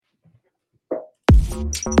From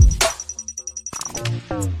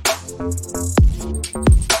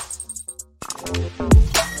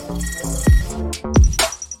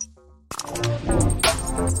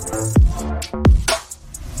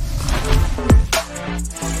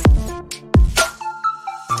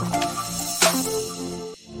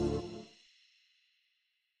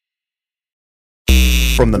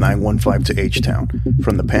the 915 to H-Town,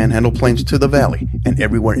 from the Panhandle Plains to the Valley, and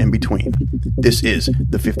everywhere in between. This is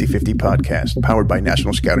the 50/50 podcast, powered by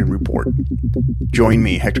National Scouting Report. Join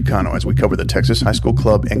me, Hector Cano, as we cover the Texas high school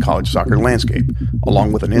club and college soccer landscape,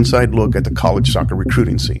 along with an inside look at the college soccer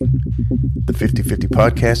recruiting scene. The 50/50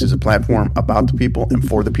 podcast is a platform about the people and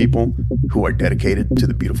for the people who are dedicated to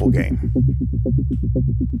the beautiful game.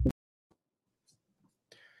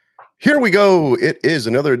 Here we go. It is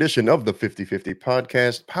another edition of the 50/50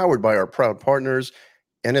 podcast, powered by our proud partners,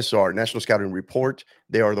 NSR, National Scouting Report.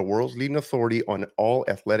 They are the world's leading authority on all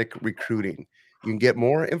athletic recruiting. You can get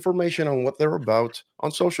more information on what they're about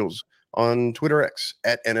on socials, on Twitter X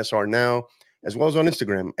at NSR Now, as well as on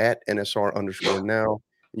Instagram at NSR_now.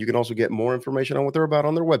 And you can also get more information on what they're about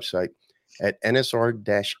on their website at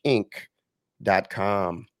nsr-inc.com.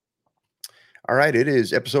 All right, it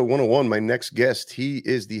is episode 101. My next guest, he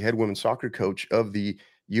is the head women's soccer coach of the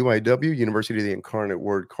UIW, University of the Incarnate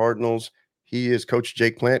Word Cardinals. He is Coach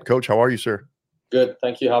Jake Plant. Coach, how are you, sir? Good,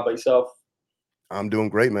 thank you. How about yourself? I'm doing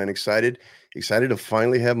great, man. Excited to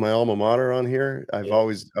finally have my alma mater on here. I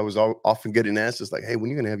was often getting asked, it's like, hey,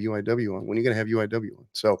 when are you going to have UIW on? When are you going to have UIW on?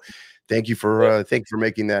 So thank you for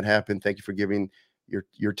making that happen. Thank you for giving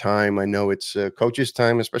your time. I know it's coach's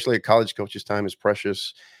time, especially a college coach's time, is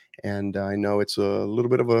precious. And I know it's a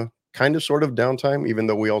little bit of a kind of sort of downtime, even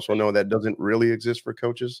though we also know that doesn't really exist for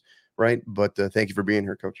coaches, right? But thank you for being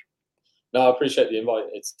here, Coach. No, I appreciate the invite.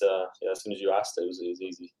 It's as soon as you asked, it was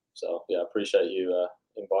easy. So yeah, I appreciate you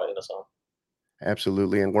inviting us on.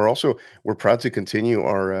 Absolutely, and we're proud to continue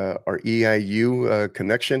our EIU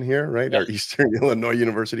connection here, right? Yeah. Our Eastern Illinois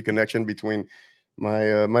University connection between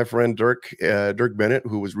my friend Dirk Bennett,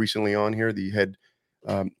 who was recently on here, the head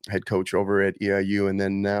coach over at EIU, and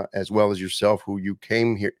then now, as well as yourself, who you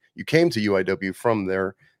came to UIW from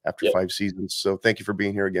there after 5 seasons. So thank you for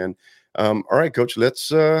being here again. All right, Coach, let's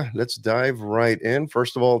dive right in.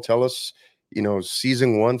 First of all, tell us,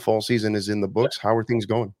 season 1, fall season is in the books. How are things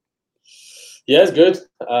going? Yeah, it's good.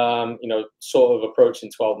 Sort of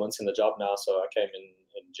approaching 12 months in the job now. So I came in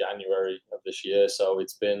January of this year. So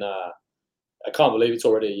it's been I can't believe it's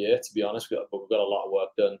already a year, to be honest. We've got a lot of work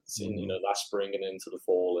done last spring and into the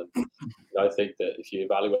fall. And I think that if you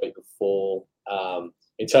evaluate the fall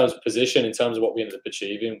in terms of position, in terms of what we ended up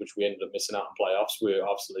achieving, which we ended up missing out on playoffs, we're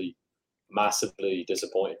obviously massively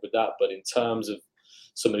disappointed with that. But in terms of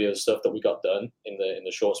some of the other stuff that we got done in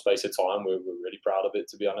the short space of time, we're really proud of it,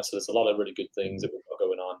 to be honest. So there's a lot of really good things that we've got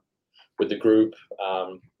going on with the group.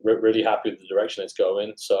 Really happy with the direction it's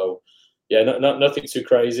going. So yeah, nothing too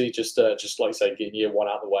crazy. Just like I say, getting year 1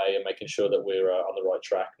 out of the way and making sure that we're on the right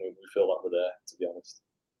track. And we feel like we're there, to be honest.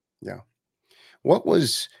 Yeah. What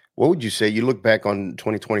would you say? You look back on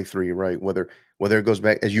 2023, right? Whether it goes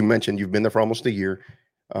back, as you mentioned, you've been there for almost a year.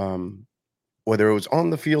 Whether it was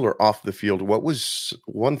on the field or off the field, what was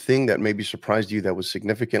one thing that maybe surprised you that was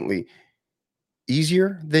significantly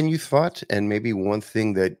easier than you thought, and maybe one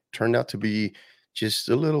thing that turned out to be just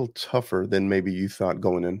a little tougher than maybe you thought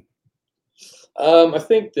going in? I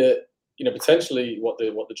think that potentially what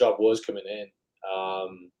the job was coming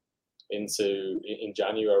in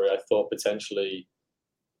January. I thought potentially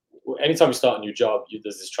anytime you start a new job,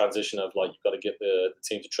 there's this transition of like you've got to get the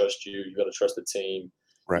team to trust you. You've got to trust the team.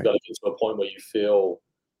 Right. You've got to get to a point where you feel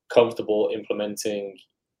comfortable implementing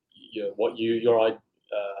your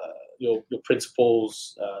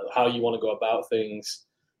principles, how you want to go about things,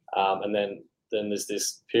 and then there's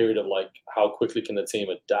this period of like how quickly can the team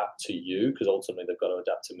adapt to you, because ultimately they've got to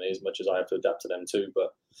adapt to me as much as I have to adapt to them too,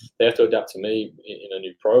 but they have to adapt to me in a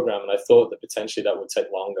new program. And I thought that potentially that would take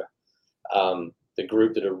longer. The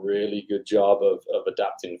group did a really good job of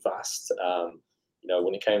adapting fast.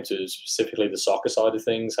 When it came to specifically the soccer side of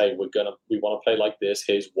things, hey, we want to play like this.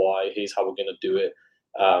 Here's why. Here's how we're going to do it.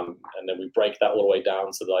 And then we break that all the way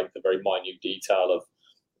down to like the very minute detail of,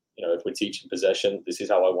 if we're teaching possession, this is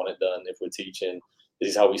how I want it done. If we're teaching,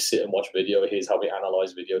 this is how we sit and watch video. Here's how we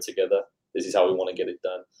analyze video together. This is how we want to get it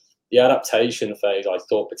done. The adaptation phase, I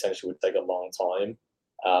thought potentially would take a long time,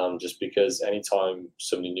 just because anytime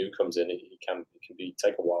somebody new comes in, it can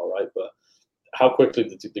take a while, right? But how quickly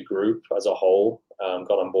the group as a whole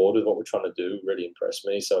got on board with what we're trying to do really impressed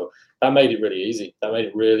me. So that made it really easy. That made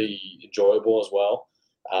it really enjoyable as well.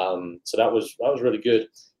 So that was really good.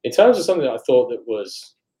 In terms of something that I thought that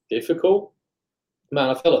was difficult, Man,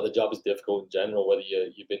 I feel like the job is difficult in general, whether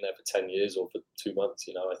you've been there for 10 years or for 2 months.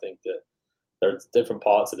 I think that there are different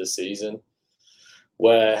parts of the season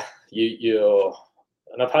where you're,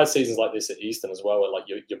 and I've had seasons like this at Eastern as well, where like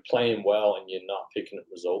you're playing well and you're not picking up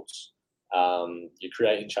results. You're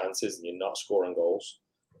creating chances and you're not scoring goals.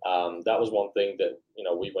 That was one thing that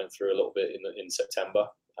we went through a little bit in September.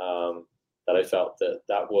 That I felt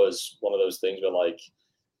that was one of those things where, like,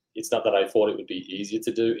 it's not that I thought it would be easier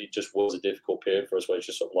to do. It just was a difficult period for us, where it's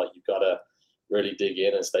just sort of like you've got to really dig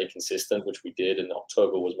in and stay consistent, which we did. And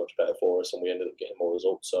October was much better for us, and we ended up getting more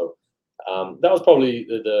results. So that was probably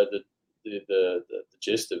the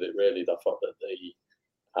gist of it, really. I thought that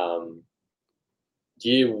the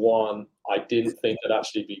year one, I didn't think I'd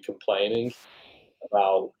actually be complaining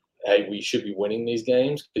about, hey, we should be winning these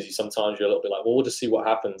games, because sometimes you're a little bit like, well, we'll just see what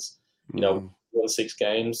happens. Won 6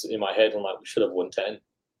 games. In my head, I'm like, we should have won 10.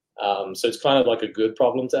 So it's kind of like a good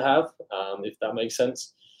problem to have, if that makes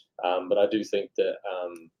sense. But I do think that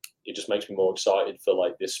it just makes me more excited for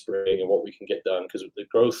like this spring and what we can get done, because the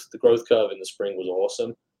growth curve in the spring was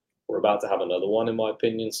awesome. We're about to have another one, in my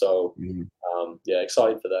opinion. So yeah,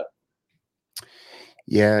 excited for that.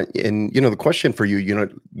 Yeah, and the question for you,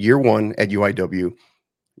 year one at UIW,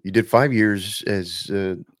 you did 5 years as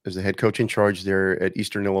the head coach in charge there at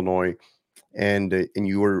Eastern Illinois, and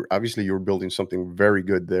you were building something very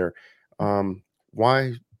good there.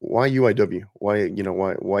 Why UIW? Why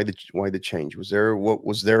the change? Was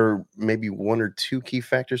there maybe one or two key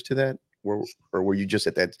factors to that? Or were you just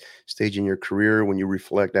at that stage in your career when you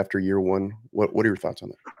reflect after year one? What are your thoughts on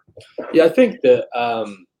that? Yeah, I think that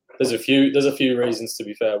there's a few reasons, to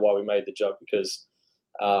be fair, why we made the jump, because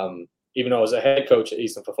even though I was a head coach at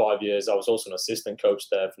Eastern for 5 years, I was also an assistant coach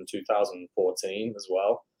there from 2014 as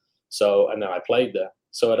well. So, and then I played there.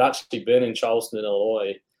 So I'd actually been in Charleston,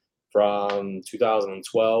 Illinois from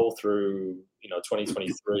 2012 through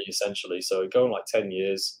 2023 essentially. So going like 10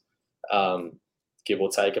 years, give or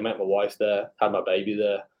take. I met my wife there, had my baby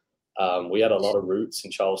there. We had a lot of roots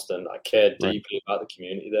in Charleston. I cared deeply about the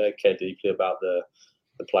community there, cared deeply about the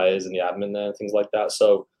players and the admin there and things like that.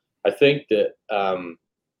 So I think that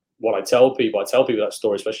what I tell people that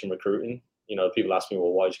story, especially in recruiting. People ask me,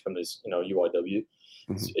 well, why did you come to UIW?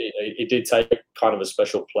 It did take kind of a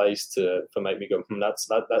special place for make me go,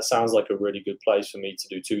 that sounds like a really good place for me to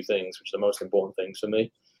do two things, which are the most important things for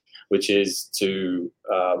me, which is to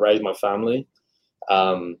raise my family.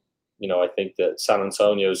 I think that San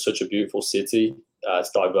Antonio is such a beautiful city.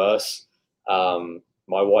 It's diverse.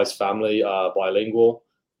 My wife's family are bilingual.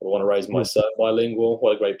 I want to raise my son bilingual.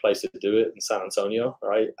 What a great place to do it in San Antonio,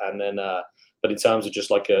 right? And then, but in terms of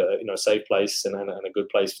just like a safe place and a good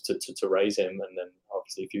place to raise him, and then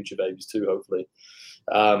obviously future babies too, hopefully.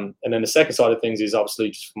 And then the second side of things is obviously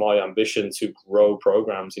just my ambition to grow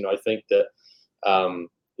programs. I think that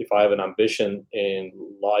if I have an ambition in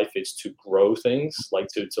life, it's to grow things, like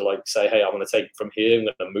to like say, hey, I'm going to take it from here, I'm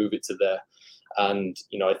going to move it to there. And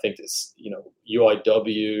I think it's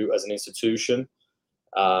UIW as an institution,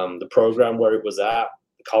 the program where it was at,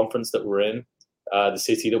 the conference that we're in, the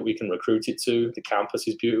city that we can recruit it to, the campus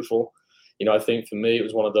is beautiful. I think for me, it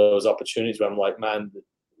was one of those opportunities where I'm like, man,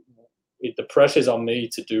 the pressure's on me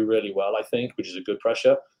to do really well, I think, which is a good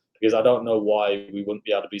pressure, because I don't know why we wouldn't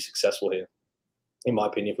be able to be successful here, in my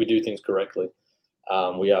opinion, if we do things correctly.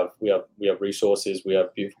 We have resources, we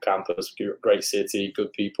have beautiful campus, great city,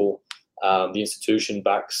 good people. The institution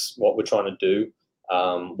backs what we're trying to do,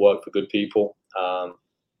 work for good people.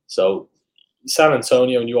 So San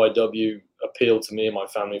Antonio and UIW appealed to me and my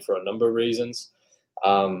family for a number of reasons.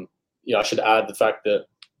 I should add the fact that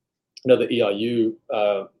the EIU,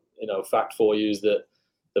 fact for you is that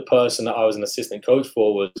the person that I was an assistant coach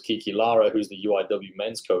for was Kiki Lara, who's the UIW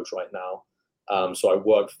men's coach right now. So I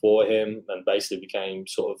worked for him and basically became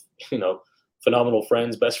sort of, phenomenal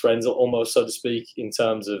friends, best friends almost, so to speak, in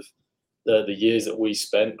terms of the years that we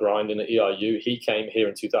spent grinding at EIU. He came here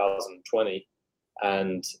in 2020,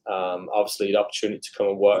 and obviously the opportunity to come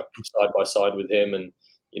and work side by side with him, and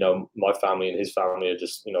my family and his family are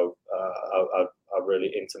just are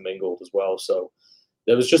really intermingled as well. So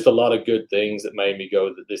there was just a lot of good things that made me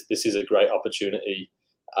go that this is a great opportunity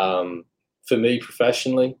for me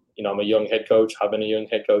professionally. I'm a young head coach, have been a young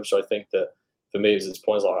head coach, so I think that for me, at this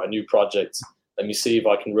point, it's like a new project. Let me see if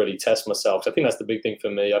I can really test myself. So I think that's the big thing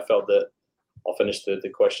for me. I felt that, I'll finish the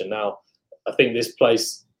question now. I think this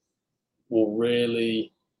place will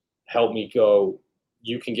really help me go,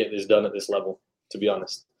 you can get this done at this level, to be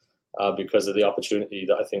honest, because of the opportunity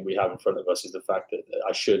that I think we have in front of us is the fact that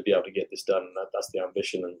I should be able to get this done. And that's the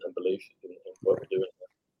ambition and belief in what we're doing.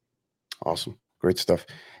 Awesome. Great stuff.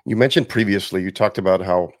 You mentioned previously, you talked about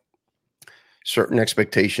how certain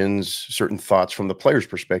expectations, certain thoughts from the player's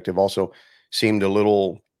perspective also seemed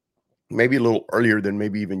maybe a little earlier than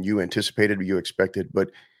maybe even you anticipated or you expected.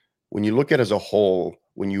 But when you look at as a whole,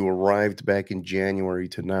 when you arrived back in January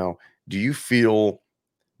to now, do you feel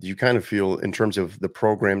do you kind of feel in terms of the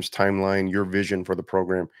program's timeline, your vision for the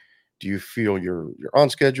program, do you feel you're on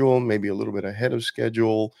schedule, maybe a little bit ahead of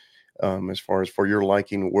schedule, as far as for your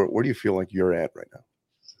liking? Where do you feel like you're at right now?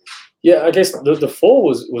 Yeah, I guess the fall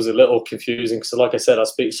was a little confusing because, like I said, I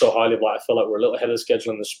speak so highly of, like, I feel like we're a little ahead of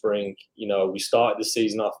schedule in the spring. We started the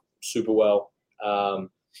season off super well.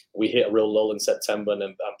 We hit a real lull in September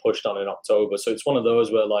and pushed on in October. So it's one of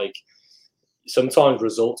those where, like, sometimes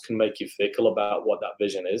results can make you fickle about what that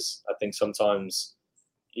vision is. I think sometimes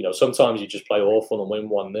you just play awful and win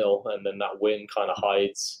 1-0, and then that win kind of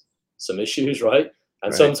hides some issues, right?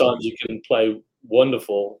 And Right. sometimes you can play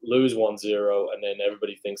wonderful, lose 1-0, and then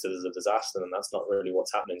everybody thinks it is a disaster, and that's not really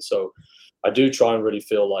what's happening. So I do try and really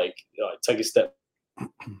feel like, take a step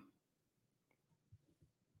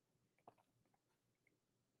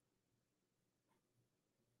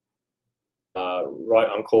right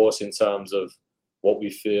on course in terms of what we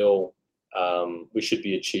feel we should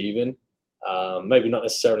be achieving. Maybe not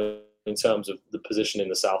necessarily in terms of the position in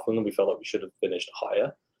the Southland. We felt like we should have finished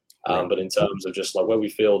higher. Right. But in terms of just like where we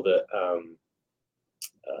feel that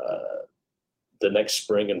the next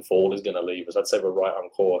spring and fall is going to leave us, I'd say we're right on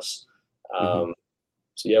course. Mhm.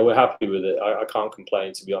 So yeah, we're happy with it. I can't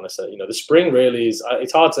complain, to be honest. The spring really is.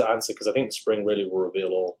 It's hard to answer because I think the spring really will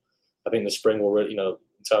reveal all. I think the spring will really, in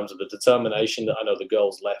terms of the determination that I know the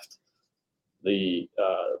girls left the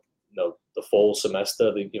the fall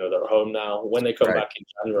semester. They're home now. When they come Right. back in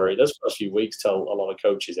January, those first few weeks tell a lot of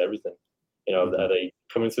coaches everything. Mhm. Are they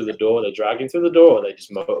coming through the door? Are they dragging through the door? Or are they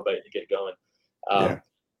just motivated to get going? Yeah.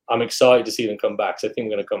 I'm excited to see them come back. So I think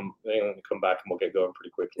they're going to come back and we'll get going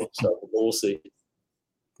pretty quickly. So we'll see.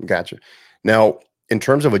 Gotcha. Now, in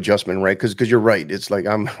terms of adjustment, right? Because you're right. It's like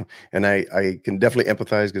and I can definitely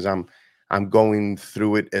empathize because I'm going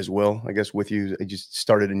through it as well. I guess with you, I just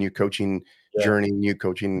started a new coaching Yeah. journey, new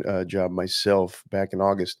coaching job myself back in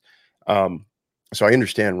August. Um, so I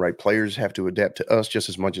understand, right? Players have to adapt to us just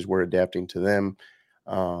as much as we're adapting to them.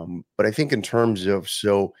 But I think in terms of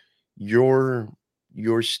your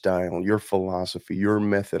your style, your philosophy, your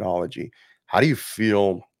methodology, how do you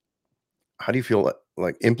feel? How do you feel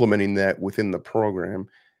like implementing that within the program?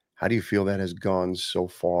 How do you feel that has gone so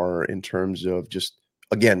far in terms of just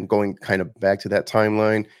again going kind of back to that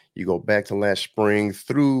timeline? You go back to last spring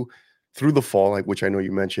through the fall, like which I know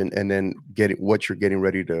you mentioned, and then getting what you're getting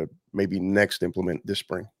ready to maybe next implement this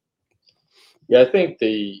spring. Yeah, I think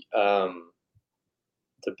the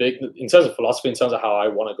big, in terms of philosophy, in terms of how I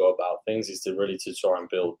want to go about things, is to try and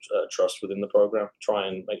build trust within the program. Try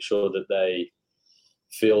and make sure that they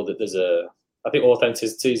feel that I think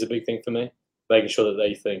authenticity is a big thing for me. Making sure that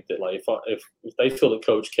they think that, like, if they feel that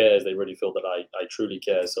coach cares, they really feel that I truly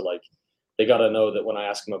care. So, like, they got to know that when I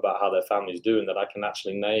ask them about how their family's doing, that I can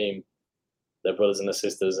actually name their brothers and their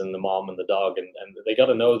sisters and the mom and the dog, and they got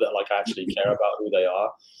to know that, like, I actually care about who they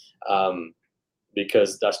are. Um,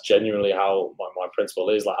 because that's genuinely how my principle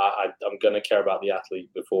is. Like, I'm going to care about the athlete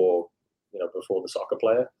before the soccer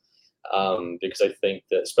player. Because I think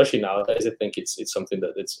that, especially nowadays, I think it's something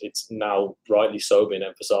that it's now rightly so being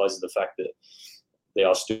emphasized, the fact that they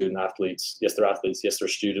are student athletes. Yes, they're athletes. Yes, they're a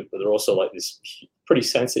student, but they're also like this pretty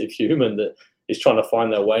sensitive human that is trying to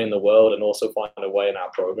find their way in the world and also find a way in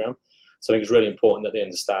our program. So I think it's really important that they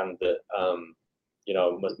understand that,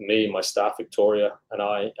 me, my staff, Victoria,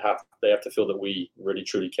 and they have to feel that we really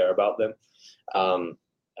truly care about them.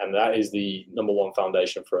 And that is the number one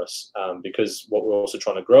foundation for us, because what we're also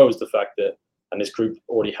trying to grow is the fact that, and this group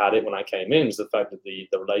already had it when I came in, is the fact that the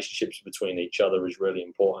relationships between each other is really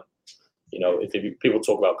important. If people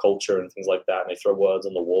talk about culture and things like that, and they throw words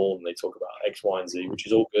on the wall and they talk about X, Y, and Z, which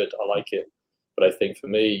is all good. I like it. But I think for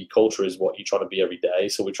me, culture is what you're trying to be every day.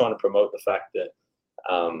 So we're trying to promote the fact that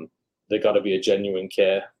there got to be a genuine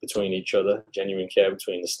care between each other, genuine care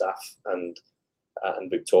between the staff and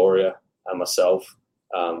Victoria and myself,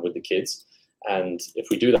 with the kids. And if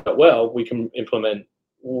we do that well, we can implement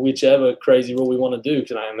whichever crazy rule we want to do.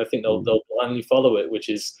 And I think they'll blindly follow it, which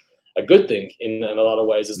is a good thing in a lot of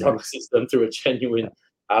ways, as long as it's done through a genuine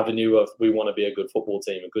avenue of, we want to be a good football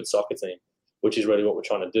team, a good soccer team, which is really what we're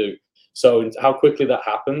trying to do. So how quickly that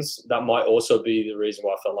happens, that might also be the reason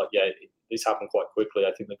why I felt like, this happened quite quickly.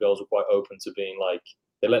 I think the girls were quite open to being like,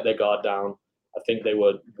 they let their guard down. I think they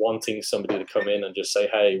were wanting somebody to come in and just say,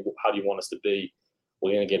 hey, how do you want us to be?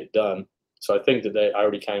 We're going to get it done. So I think that I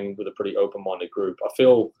already came with a pretty open-minded group. I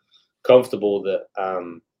feel comfortable that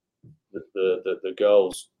the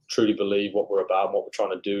girls truly believe what we're about and what we're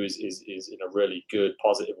trying to do is in a really good,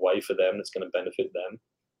 positive way for them that's going to benefit them.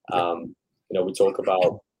 We talk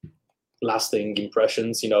about lasting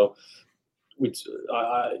impressions. I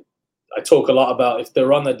talk a lot about if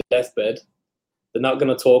they're on their deathbed, they're not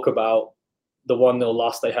going to talk about the 1-0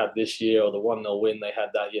 loss they had this year or the 1-0 win they had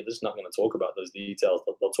that year. They're just not going to talk about those details.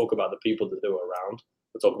 They'll talk about the people that they were around.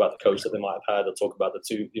 They'll talk about the coach that they might have had. They'll talk about the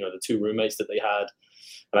two roommates that they had.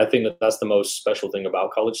 And I think that that's the most special thing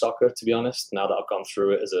about college soccer, to be honest, now that I've gone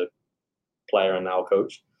through it as a player and now a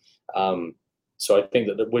coach. So I think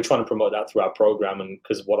that we're trying to promote that through our program. And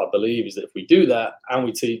because what I believe is that if we do that and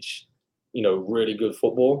we teach, really good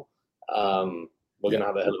football, we're going to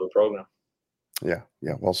have a hell of a program. Yeah.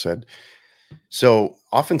 Well said. So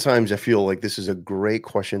oftentimes I feel like this is a great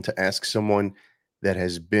question to ask someone that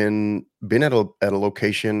has been at a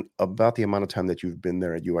location about the amount of time that you've been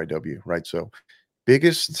there at UIW, right? So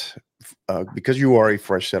biggest, because you are a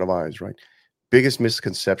fresh set of eyes, right? Biggest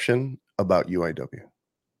misconception about UIW.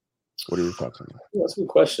 What are your thoughts on that? That's a good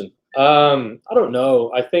question. I don't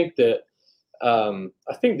know. I think that on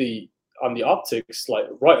the optics, like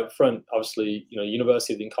right up front, obviously,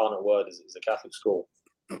 University of the Incarnate Word is a Catholic school.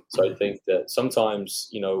 So I think that sometimes,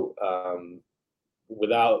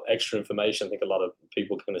 without extra information, I think a lot of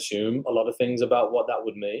people can assume a lot of things about what that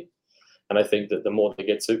would mean. And I think that the more they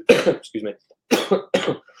get to, excuse me,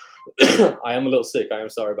 I am a little sick. I am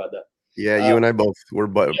sorry about that. Yeah, you and I both.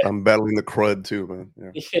 I'm battling the crud too, man.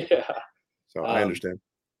 Yeah. So I understand.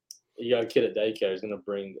 You got a kid at daycare. He's going to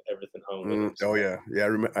bring everything home with him. Oh yeah.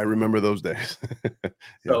 I remember those days. Yeah.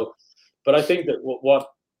 So, but I think that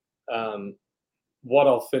what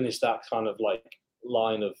I'll finish that kind of like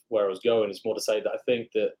line of where I was going is more to say that I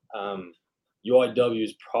think that UIW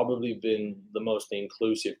has probably been the most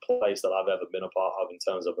inclusive place that I've ever been a part of in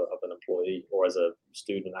terms of an employee or as a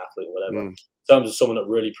student, athlete, or whatever. In terms of someone that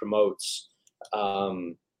really promotes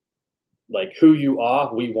like who you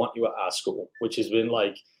are, we want you at our school, which has been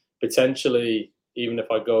like potentially, even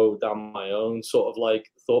if I go down my own sort of like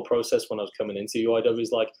thought process when I was coming into UIW,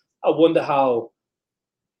 is like, I wonder how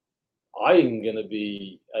I'm going to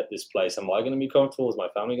be at this place. Am I going to be comfortable? Is my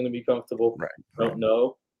family going to be comfortable? Right. I don't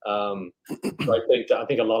know. So I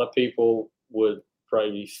think a lot of people would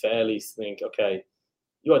probably fairly think, okay,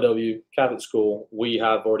 UIW, Catholic school, we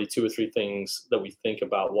have already 2 or 3 things that we think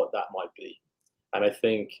about what that might be. And I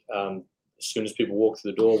think as soon as people walk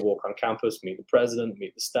through the door, walk on campus, meet the president,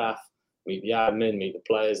 meet the staff, meet the admin, meet the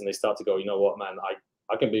players, and they start to go, you know what, man,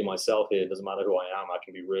 I can be myself here. It doesn't matter who I am. I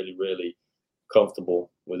can be really, really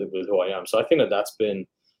comfortable with who I am. So I think that that's been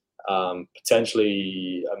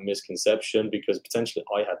potentially a misconception, because potentially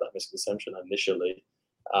I had that misconception initially.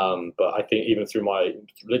 But I think even through my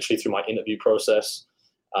interview process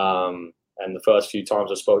and the first few times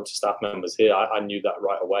I spoke to staff members here, I knew that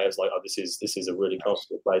right away. I was like, oh, this is a really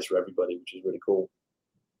comfortable place for everybody, which is really cool.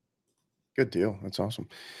 Good deal. That's awesome.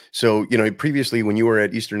 So, previously when you were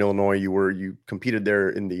at Eastern Illinois, you competed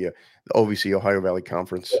there in the OVC, Ohio Valley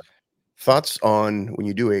Conference. Yeah. Thoughts on when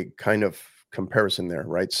you do a kind of comparison there,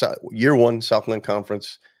 right? So, year one, Southland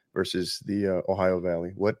Conference versus the Ohio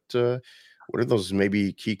Valley. What are those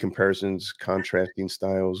maybe key comparisons, contrasting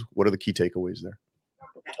styles? What are the key takeaways there?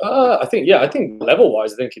 I think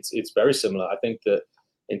level-wise, I think it's very similar. I think that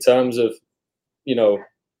in terms of,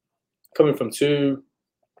 coming from 2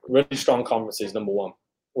 really strong conferences, number one,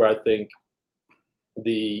 where I think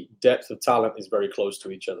the depth of talent is very close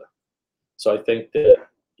to each other. So I think that,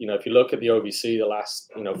 if you look at the OVC the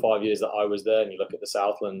last, 5 years that I was there, and you look at the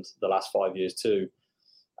Southland the last 5 years too,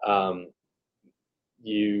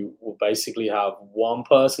 you will basically have one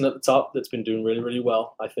person at the top that's been doing really, really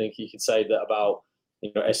well. I think you could say that about,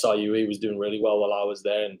 SIUE was doing really well while I was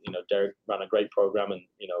there, and, Derek ran a great program and,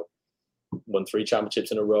 won 3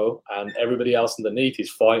 championships in a row, and everybody else underneath is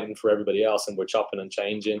fighting for everybody else, and we're chopping and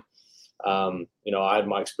changing. I had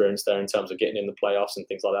my experience there in terms of getting in the playoffs and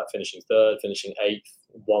things like that, finishing 3rd, finishing 8th,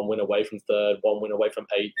 1 win away from 3rd, 1 win away from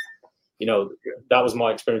 8th. That was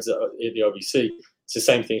my experience at the OVC. It's the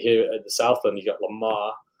same thing here at the Southland. You got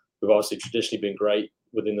Lamar, who've obviously traditionally been great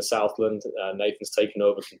within the Southland. Nathan's taken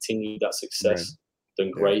over, continued that success,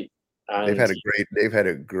 done great. And they've had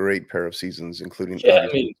a great pair of seasons, including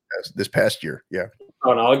this past year. Yeah, I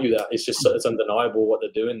can't argue that. It's undeniable what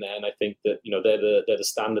they're doing there, and I think that they're the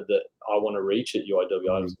standard that I want to reach at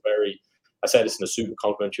UIW. I say this in a super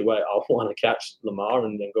complimentary way. I want to catch Lamar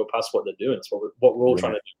and then go past what they're doing. It's what we're all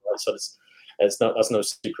trying to do. Right? So that's no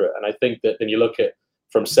secret. And I think that then you look at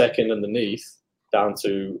from second underneath down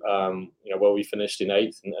to where we finished in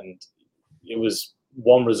 8th, and it was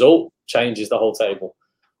one result changes the whole table.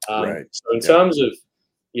 So in terms of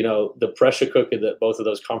the pressure cooker that both of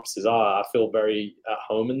those conferences are, I feel very at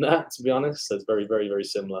home in that, to be honest. So it's very, very, very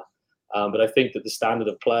similar. But I think that the standard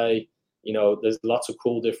of play, there's lots of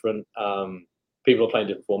cool different people are playing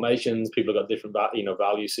different formations. People have got different,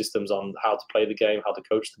 value systems on how to play the game, how to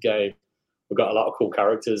coach the game. We've got a lot of cool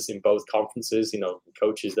characters in both conferences,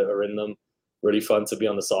 coaches that are in them. Really fun to be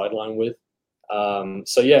on the sideline with.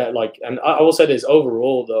 So yeah, and I will say this,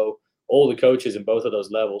 overall though, all the coaches in both of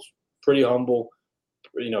those levels, pretty humble,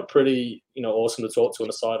 pretty, awesome to talk to on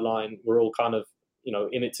the sideline. We're all kind of,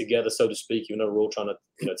 in it together, so to speak, we're all trying to,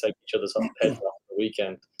 take each other's heads off the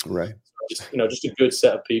weekend. Right. Just a good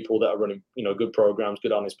set of people that are running, good programs,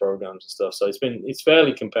 good honest programs and stuff. So it's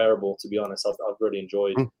fairly comparable, to be honest. I've really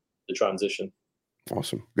enjoyed the transition.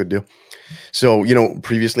 Awesome. Good deal. So,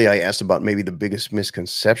 previously I asked about maybe the biggest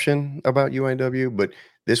misconception about UIW, but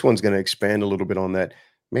this one's going to expand a little bit on that.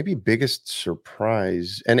 Maybe biggest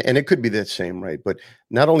surprise, and it could be the same, right? But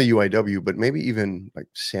not only UIW, but maybe even like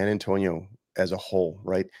San Antonio as a whole,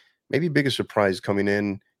 right? Maybe biggest surprise coming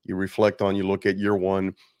in, you reflect on, you look at year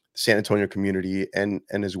one, San Antonio community, and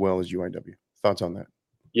as well as UIW. Thoughts on that?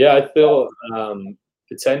 Yeah, I feel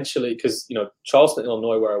potentially, because Charleston,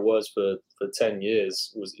 Illinois, where I was for 10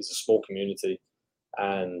 years, is a small community,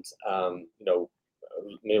 and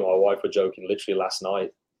me and my wife were joking literally last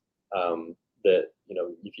night that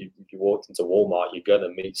if you walked into Walmart, you're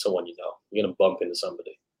gonna meet someone, you're gonna bump into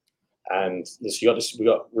somebody, and we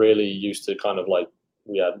got really used to kind of like,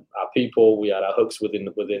 we had our people, we had our hooks within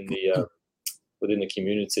the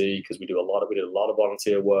community, because we did a lot of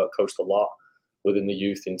volunteer work, coached a lot within the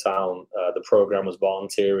youth in town. The program was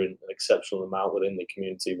volunteering an exceptional amount within the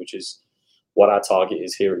community, which is what our target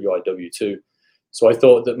is here at UIW too. So I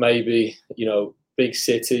thought that maybe, big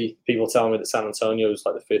city, people tell me that San Antonio is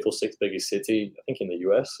like the 5th or 6th biggest city, I think, in the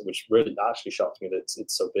US, which really actually shocked me that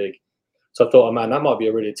it's so big. So I thought, oh man, that might be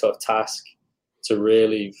a really tough task to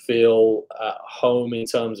really feel at home in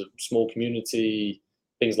terms of small community,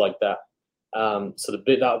 things like that. So that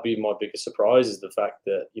would be my biggest surprise, is the fact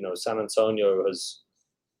that, San Antonio has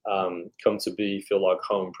come to feel like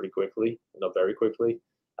home pretty quickly, very quickly.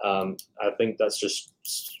 I think that's just,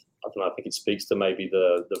 I don't know, I think it speaks to maybe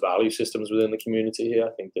the value systems within the community here.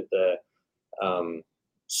 I think that they're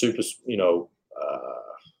super,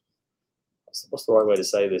 what's the right way to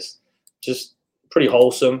say this? Just pretty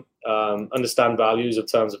wholesome, understand values in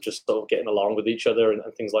terms of just sort of getting along with each other and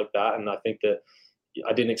things like that. And I think that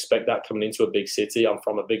I didn't expect that coming into a big city. I'm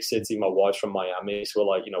from a big city. My wife's from Miami. So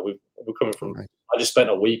we're like, we're coming from, right. I just spent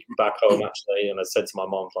a week back home actually. And I said to my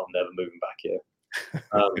mom, I'm never moving back here.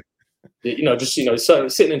 So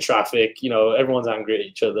sitting in traffic, everyone's angry at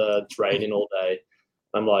each other. It's raining all day.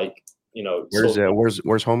 I'm like,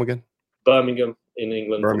 where's home again? Birmingham in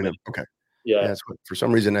England. Birmingham. Okay. Yeah. That's what, for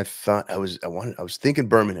some reason I thought I was thinking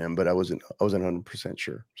Birmingham, but I wasn't 100%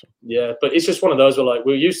 sure. So. Yeah, but it's just one of those where, like,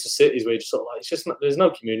 we're used to cities where you just sort of like, it's just there's no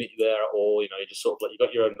community there at all. You just sort of like, you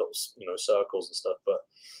got your own little circles and stuff.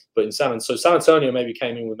 But in San Antonio maybe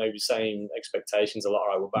came in with maybe same expectations. A lot. All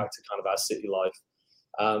right, we're back to kind of our city life,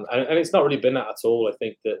 and it's not really been that at all. I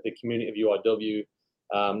think that the community of UIW,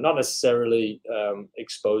 not necessarily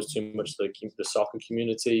exposed too much to the soccer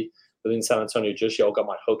community within San Antonio just yet. I got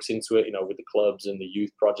my hooks into it, with the clubs and the youth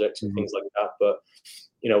projects and things like that. But,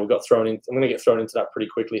 we got thrown in. I'm going to get thrown into that pretty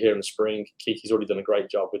quickly here in the spring. Kiki's already done a great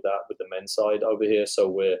job with that, with the men's side over here. So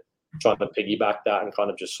we're trying to piggyback that and kind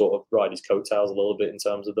of just sort of ride his coattails a little bit in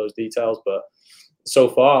terms of those details. But so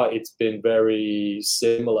far, it's been very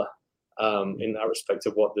similar in that respect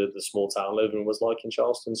of what the small town living was like in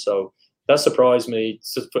Charleston. So that surprised me.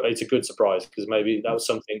 It's a good surprise, because maybe that was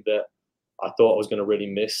something that I thought I was going to really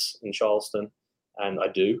miss in Charleston, and I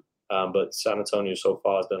do. But San Antonio so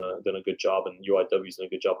far has done a good job, and UIW's done a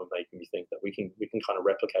good job of making me think that we can kind of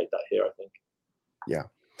replicate that here, I think. Yeah.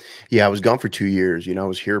 I was gone for 2 years. I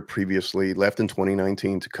was here previously, left in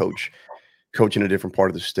 2019 to coach in a different part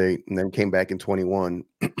of the state, and then came back in 21.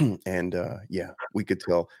 And we could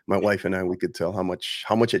tell, my wife and I, we could tell how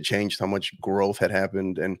much it changed, how much growth had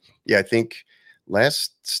happened. And yeah, I think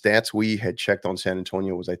last stats we had checked on San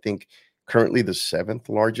Antonio was, I think, currently the 7th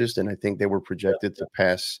largest, and I think they were projected to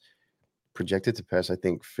pass, I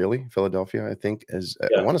think, Philadelphia, I think, as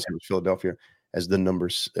I want to say it was Philadelphia as the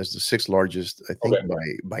 6th largest, I think,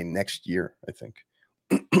 by next year, I think,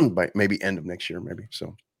 by maybe end of next year, maybe.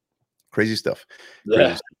 So crazy stuff.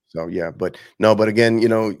 So yeah, but again,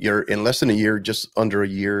 you're in less than a year, just under a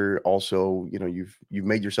year. Also, you've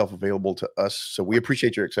made yourself available to us, so we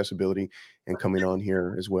appreciate your accessibility and coming on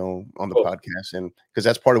here as well on the podcast, and because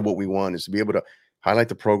that's part of what we want, is to be able to highlight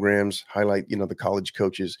the programs, highlight the college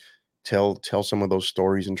coaches, tell some of those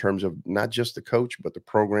stories in terms of not just the coach, but the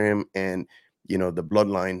program and, the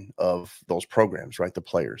bloodline of those programs, right? The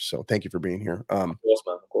players. So thank you for being here. Of course,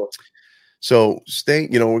 man. Of course. So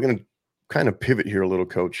we're going to kind of pivot here a little,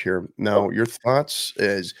 coach, here. Now, your thoughts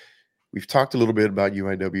as we've talked a little bit about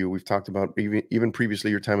UIW. We've talked about even previously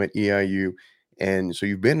your time at EIU. And so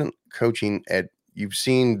you've been coaching you've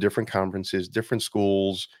seen different conferences, different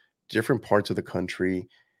schools, different parts of the country.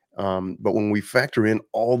 But when we factor in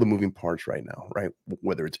all the moving parts right now, right,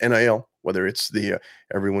 whether it's NIL, whether it's the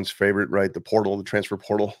everyone's favorite, right, the portal, the transfer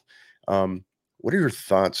portal, what are your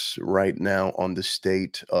thoughts right now on the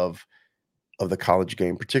state of the college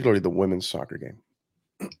game, particularly the women's soccer game?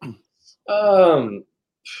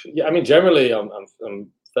 Yeah, I mean, generally, I'm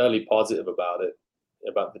fairly positive about it.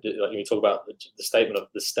 About like you talk about the statement of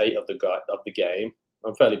the state of the game.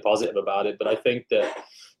 I'm fairly positive about it, but I think that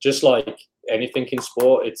just like anything in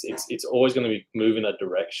sport, it's always going to be moving a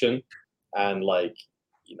direction, and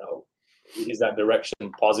is that direction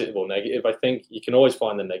positive or negative? I think you can always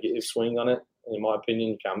find the negative swing on it. In my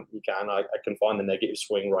opinion, you can. I can find the negative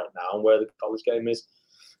swing right now where the college game is,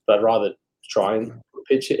 but I'd rather try and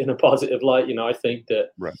pitch it in a positive light. I think that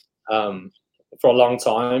Right. For a long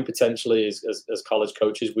time, potentially as college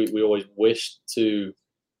coaches, we always wished to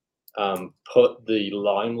put the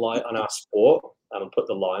limelight on our sport and put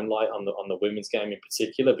the limelight on the women's game in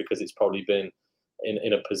particular, because it's probably been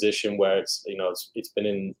in a position where it's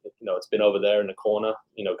been over there in the corner,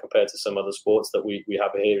 compared to some other sports that we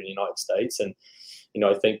have here in the United States. And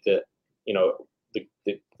I think that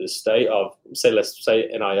the state of let's say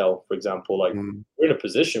NIL, for example, like we're in a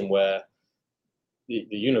position where the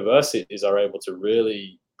universities are able to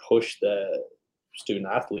really push their student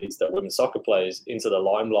athletes, their women's soccer players, into the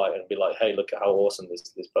limelight and be like, hey, look at how awesome this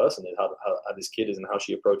person is, how this kid is, and how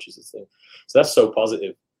she approaches this thing. So that's so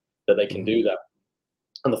positive that they can do that.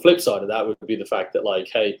 And the flip side of that would be the fact that, like,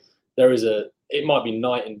 hey, it might be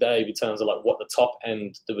night and day in terms of like what the top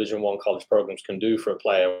end Division I college programs can do for a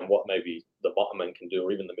player and what maybe the bottom end can do,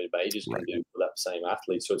 or even the mid majors can do for that same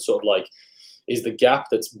athlete. So it's sort of like, is the gap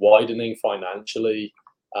that's widening financially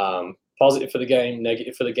positive for the game,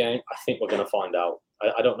 negative for the game? I think we're going to find out.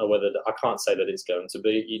 I don't know I can't say that it's going to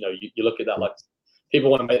be. You look at that, like,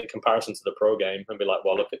 people want to make the comparison to the pro game and be like,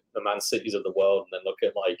 well, look at the Man Cities of the world, and then look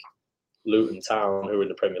at like Luton Town, who are in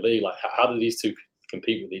the Premier League. Like, how do these two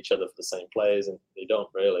compete with each other for the same players? And they don't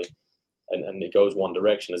really. And it goes one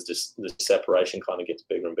direction as just the separation kind of gets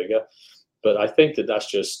bigger and bigger. But I think that's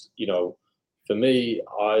just, for me,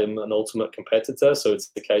 I'm an ultimate competitor. So it's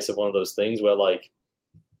the case of one of those things where, like,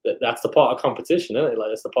 that's the part of competition, isn't it? Like,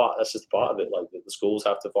 that's just part of it. Like, the schools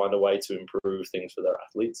have to find a way to improve things for their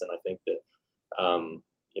athletes. And I think that,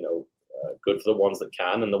 good for the ones that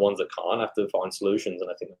can, and the ones that can't have to find solutions. And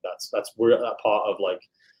I think we're at that part of, like,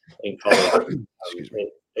 in college,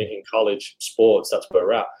 in college sports, that's where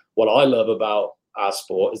we're at. What I love about our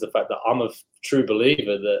sport is the fact that I'm a true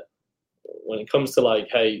believer that when it comes to, like,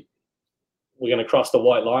 hey, we're going to cross the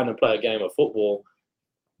white line and play a game of football,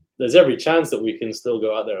 there's every chance that we can still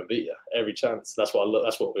go out there and beat you. Every chance. That's what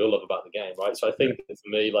we all love about the game, right? So I think that for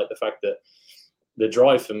me, like, the fact that the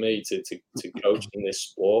drive for me to coach in this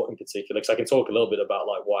sport in particular, because I can talk a little bit about,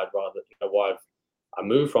 like, why I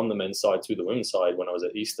moved from the men's side to the women's side when I was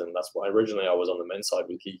at Eastern. That's why originally I was on the men's side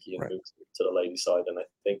with Kiki and moved to the ladies' side. And I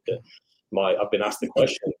think that I've been asked the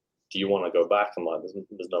question, do you want to go back? I'm like,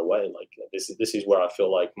 there's no way. Like, this is where I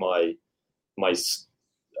feel like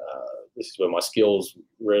this is where my skills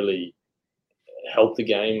really help the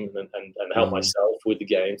game and help myself with the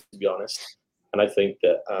game, to be honest. And I think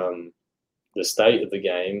that the state of the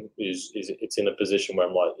game is it's in a position where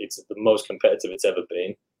I'm like, it's the most competitive it's ever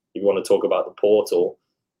been. If you want to talk about the portal,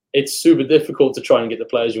 it's super difficult to try and get the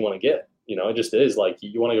players you want to get. It just is. Like,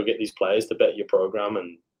 you want to go get these players to bet your program,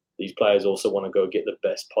 and these players also want to go get the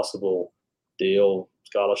best possible deal,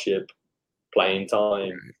 scholarship, playing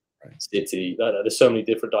time, city. There's so many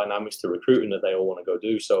different dynamics to recruiting that they all want to go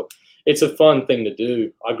do. So it's a fun thing to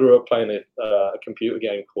do. I grew up playing a computer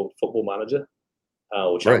game called Football Manager,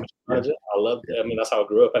 or Championship Manager. I loved it. I mean, that's how I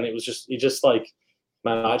grew up, and it was just like,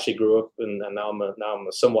 man, I actually grew up, and now I'm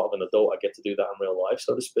a somewhat of an adult. I get to do that in real life,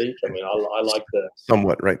 so to speak. I mean, I like the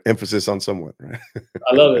somewhat, right? Emphasis on somewhat, right?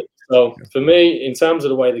 I love it. So for me, in terms of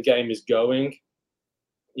the way the game is going,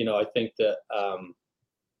 I think that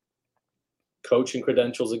coaching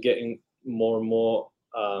credentials are getting more and more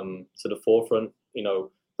to the forefront.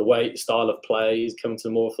 The style of play is coming to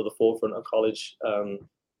more for the forefront of college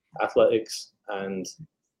athletics. And,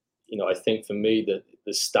 I think for me that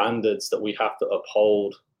the standards that we have to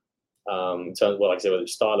uphold in terms of, like I said, whether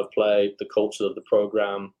it's style of play, the culture of the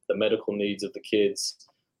program, the medical needs of the kids,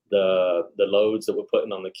 the loads that we're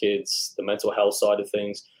putting on the kids, the mental health side of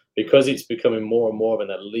things, because it's becoming more and more of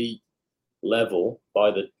an elite level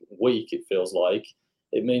by the week, it feels like.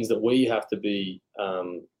 It means that we have to be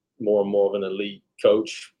more and more of an elite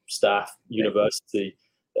coach, staff, university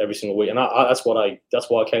every single week. And that's why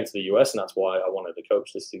I came to the US, and that's why I wanted to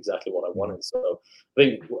coach. This is exactly what I wanted. So I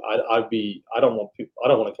think I don't want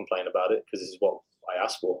to complain about it, because this is what I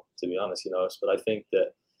asked for, to be honest, But I think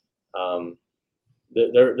that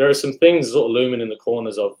there are some things sort of looming in the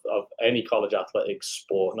corners of any college athletics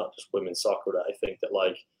sport, not just women's soccer, that I think that,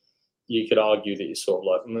 like, you could argue that you're sort of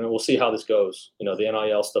like, we'll see how this goes. The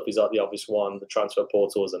NIL stuff is the obvious one. The transfer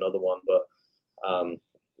portal is another one, but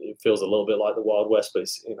it feels a little bit like the Wild West. But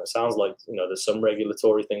it sounds like there's some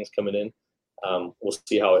regulatory things coming in. We'll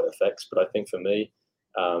see how it affects. But I think for me,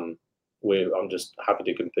 I'm just happy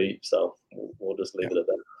to compete. So we'll just leave it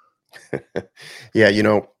at that.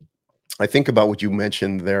 Yeah, I think about what you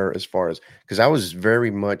mentioned there, as far as, because I was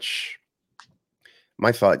very much,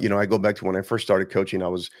 my thought, I go back to when I first started coaching. I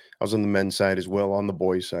was on the men's side as well, on the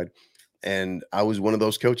boys' side. And I was one of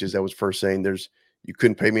those coaches that was first saying, you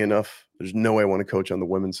couldn't pay me enough. There's no way I want to coach on the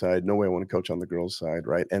women's side. No way I want to coach on the girls' side.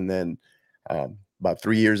 Right. And then about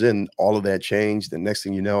 3 years in, all of that changed. The next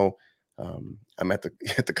thing you know, I'm at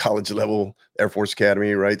the college level, Air Force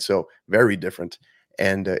Academy. Right. So very different.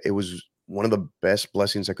 And it was one of the best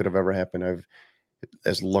blessings that could have ever happened.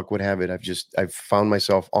 As luck would have it, I've found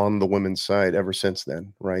myself on the women's side ever since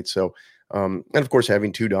then. Right. So, and of course,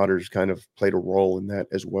 having two daughters kind of played a role in that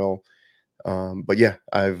as well. But yeah,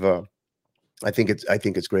 I think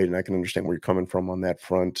it's great, and I can understand where you're coming from on that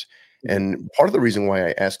front. And part of the reason why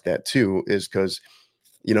I asked that too is because,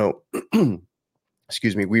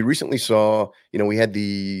 excuse me, we recently saw, we had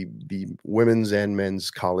the women's and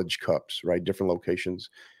men's college cups, right? Different locations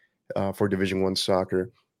for Division I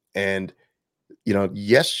soccer. And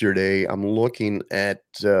yesterday I'm looking at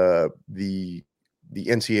the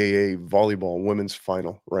NCAA volleyball women's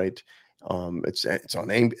final, right? It's on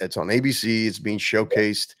ABC. It's being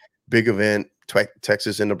showcased, big event,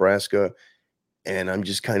 Texas and Nebraska. And I'm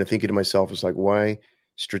just kind of thinking to myself, it's like, why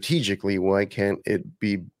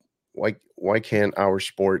can't our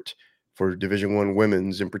sport for Division I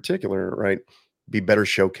women's in particular, right, be better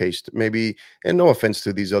showcased? Maybe, and no offense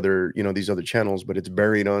to these other channels, but it's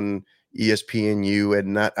buried on ESPNU at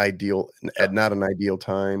not an ideal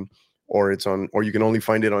time, or you can only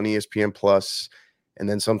find it on ESPN Plus. And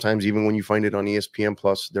then sometimes even when you find it on ESPN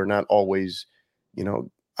Plus, they're not always,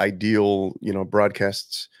 ideal,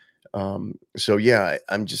 broadcasts. So yeah,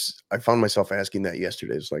 I found myself asking that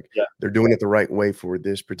yesterday. It's like, they're doing it the right way for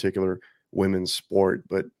this particular women's sport,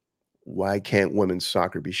 but why can't women's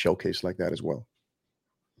soccer be showcased like that as well?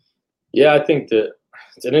 Yeah, I think that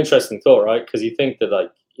it's an interesting thought, right? Because you think that,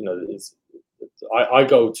 like, I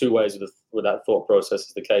go two ways with that thought process.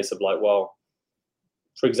 Is the case of, like, well,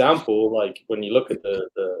 for example, like when you look at the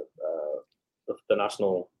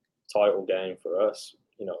national title game for us,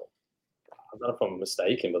 I don't know if I'm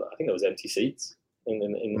mistaken, but I think there was empty seats in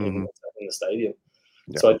the stadium.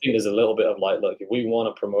 Yeah. So I think there's a little bit of, like, look, if we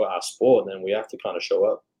want to promote our sport, then we have to kind of show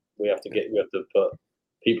up. We have to put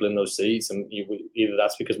people in those seats, and either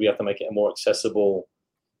that's because we have to make it a more accessible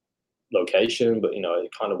location, but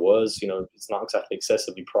it kind of was, it's not exactly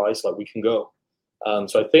excessively priced. Like, we can go.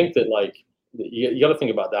 So I think that, like, you got to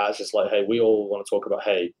think about that. It's just like, hey, we all want to talk about,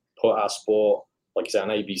 hey, put our sport, like you said, on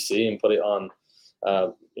ABC and put it on,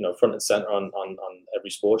 front and center on every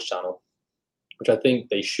sports channel, which I think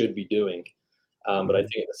they should be doing. But I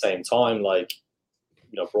think at the same time, like,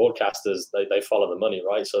 broadcasters, they follow the money,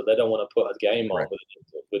 right? So they don't want to put a game on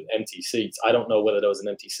with empty seats. I don't know whether there was an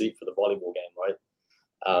empty seat for the volleyball game, right?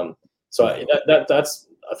 So that's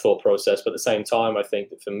a thought process. But at the same time, I think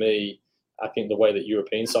that for me, I think the way that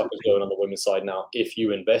European soccer is going on the women's side now, if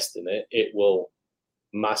you invest in it, it will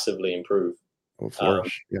massively improve.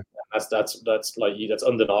 Flourish. Yeah, that's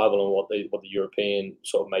undeniable on what the European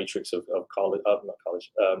sort of matrix of college, of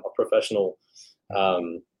professional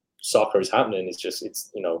soccer is happening.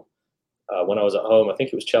 When I was at home, I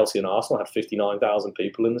think it was Chelsea and Arsenal had 59,000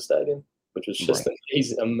 people in the stadium, which was just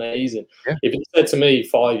amazing. Yeah. If you said to me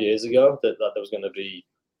 5 years ago that there was going to be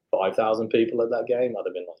 5,000 people at that game, I'd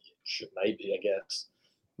have been like, maybe, I guess.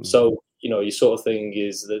 Mm-hmm. So, your sort of thing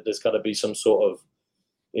is that there's got to be some sort of,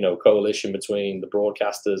 coalition between the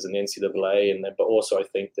broadcasters and the NCAA, but also I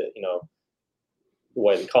think that, the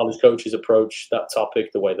way the college coaches approach that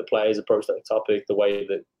topic, the way the players approach that topic, the way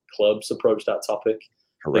that clubs approach that topic,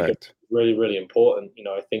 correct, I think it's really, really important.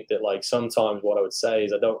 I think that, like, sometimes what I would say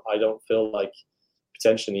is I don't feel like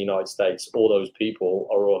potentially in the United States all those people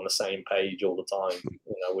are all on the same page all the time,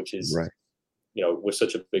 which is right. we're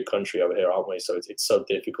such a big country over here, aren't we? So it's so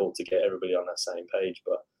difficult to get everybody on that same page.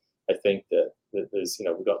 But I think that there's,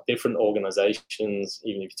 we've got different organizations,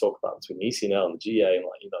 even if you talk about between the ECNL and the GA, and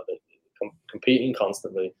they're competing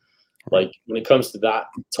constantly. Like when it comes to that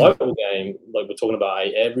title game, like we're talking about,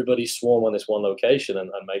 everybody swarm on this one location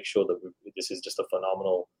and make sure that this is just a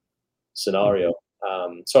phenomenal scenario.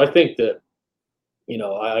 So I think that,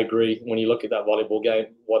 I agree. When you look at that volleyball game,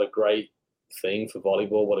 what a great thing for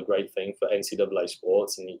volleyball, what a great thing for NCAA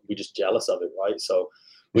sports, and we're just jealous of it, right? So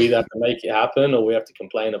we either have to make it happen or we have to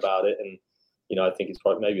complain about it. And, I think it's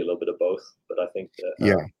probably maybe a little bit of both, but I think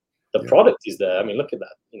that the product is there. I mean, look at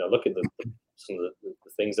that, look at some of the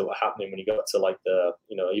things that were happening when you got to like the,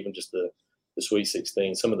 even just the Sweet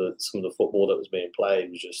 16, some of the football that was being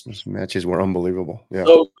played was just, those matches were unbelievable. Yeah.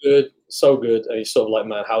 So good. And it's sort of like,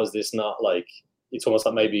 man, how is this not like, it's almost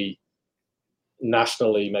like maybe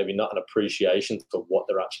nationally, maybe not an appreciation for what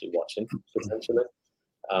they're actually watching, potentially.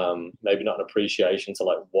 Maybe not an appreciation to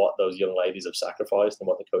like what those young ladies have sacrificed and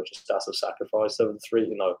what the coaching staff have sacrificed over the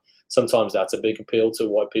three. Sometimes that's a big appeal to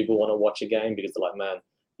why people want to watch a game, because they're like, man,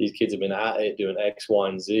 these kids have been at it doing X, Y,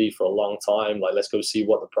 and Z for a long time. Like, let's go see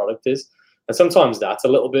what the product is. And sometimes that's a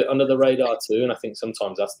little bit under the radar too. And I think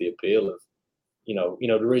sometimes that's the appeal of,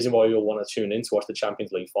 the reason why we all want to tune in to watch the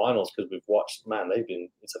Champions League finals, because we've watched, man,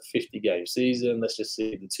 it's a 50-game season. Let's just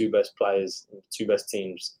see the two best players, the two best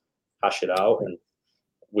teams hash it out. And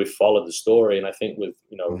we've followed the story. And I think with,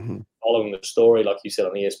 following the story, like you said,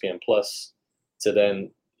 on ESPN Plus, to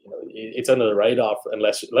then, it's under the radar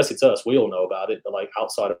unless it's us, we all know about it. But like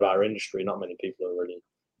outside of our industry, not many people are really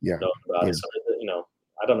know about it. So,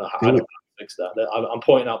 I don't know how to fix that. I'm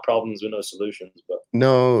pointing out problems with no solutions. But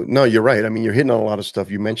no, you're right. I mean, you're hitting on a lot of stuff.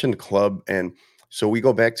 You mentioned club, and so we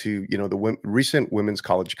go back to the recent Women's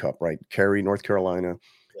College Cup, right? Cary, North Carolina,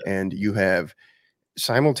 and you have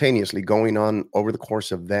simultaneously going on over the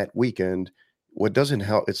course of that weekend. What doesn't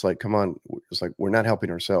help? It's like, come on, it's like we're not helping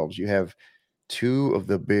ourselves. You have two of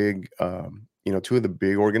the big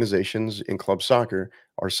organizations in club soccer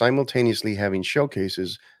are simultaneously having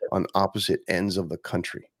showcases on opposite ends of the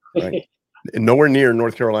country, right? Nowhere near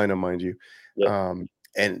North Carolina, mind you.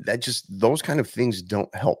 And that just, those kind of things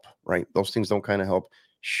don't help, right? Those things don't kind of help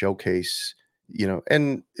showcase,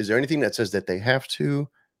 and is there anything that says that they have to?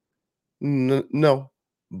 No,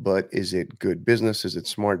 but is it good business? Is it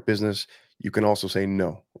smart business? You can also say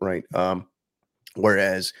no, right?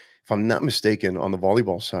 Whereas if I'm not mistaken, on the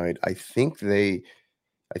volleyball side, I think they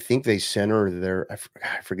center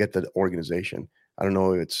I forget the organization. I don't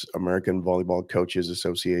know if it's American Volleyball Coaches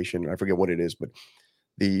Association. I forget what it is, but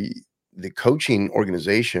the coaching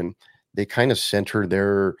organization, they kind of center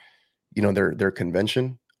their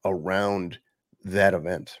convention around that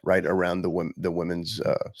event, right? Around the women's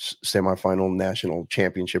semifinal national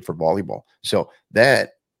championship for volleyball. So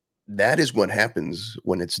that is what happens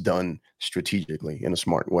when it's done strategically in a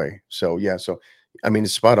smart way. So I mean,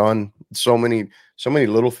 it's spot on. So many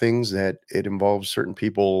little things that it involves certain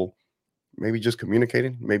people maybe just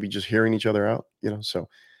communicating, maybe just hearing each other out, so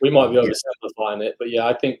we might be oversimplifying it, but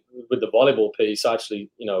I think with the volleyball piece, actually,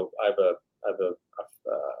 I have a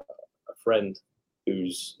friend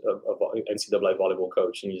who's a NCAA volleyball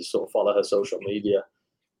coach, and you just sort of follow her social media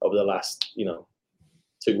over the last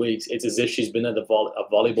 2 weeks. It's as if she's been at a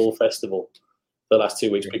volleyball festival the last 2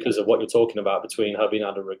 weeks because of what you're talking about, between her being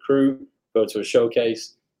able to recruit, go to a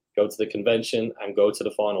showcase, go to the convention, and go to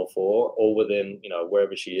the Final Four, all within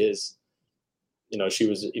wherever she is. She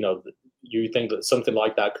was, you think that something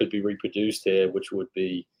like that could be reproduced here, which would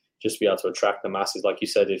be just be able to attract the masses. Like you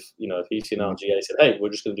said, if ECNL and GA said, hey, we're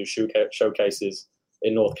just going to do showcases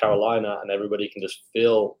in North Carolina, and everybody can just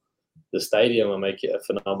fill the stadium and make it a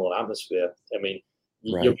phenomenal atmosphere. I mean,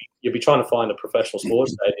 you'll be trying to find a professional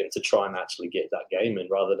sports stadium to try and actually get that game in,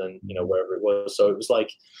 rather than wherever it was. So it was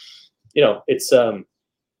like, it's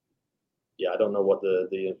I don't know what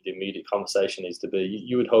the immediate conversation needs to be.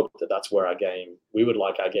 You would hope that that's where we would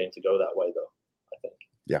like our game to go that way, though, I think.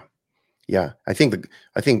 Yeah. I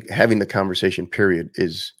think having the conversation period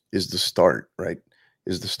is the start, right?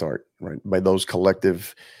 By those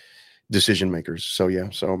collective decision makers. So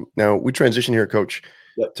now we transition here, Coach.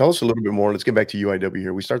 Yep. Tell us a little bit more. Let's get back to UIW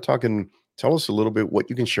here. We start talking. Tell us a little bit what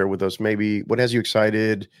you can share with us. Maybe what has you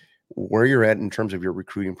excited, where you're at in terms of your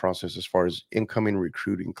recruiting process as far as incoming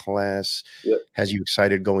recruiting class. Yep. Has you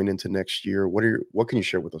excited going into next year? What can you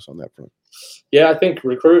share with us on that front? Yeah, I think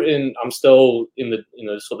recruiting, I'm still in the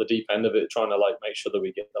sort of deep end of it, trying to like make sure that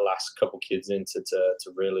we get the last couple kids in to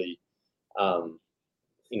really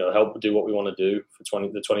help do what we want to do for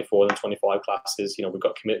the 24 and 25 classes. We've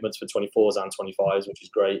got commitments for 24s and 25s, which is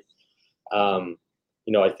great.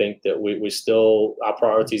 I think that we still, our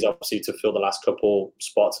priority is obviously to fill the last couple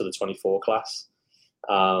spots of the 24 class.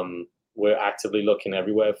 We're actively looking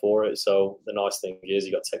everywhere for it. So the nice thing is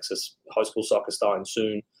you got Texas high school soccer starting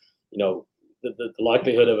soon. The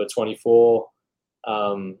likelihood of a 24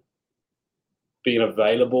 being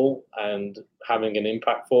available and having an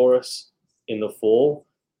impact for us in the fall,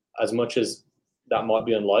 as much as that might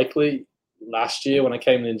be unlikely. Last year when I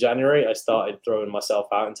came in January, I started throwing myself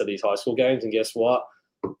out into these high school games, and guess what?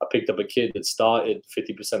 I picked up a kid that started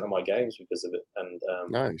 50% of my games because of it. And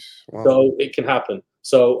Nice. Wow. so it can happen.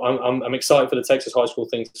 So I'm excited for the Texas high school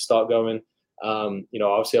things to start going.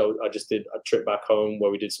 Obviously I just did a trip back home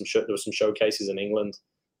where we did there was some showcases in England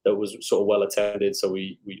that was sort of well attended. So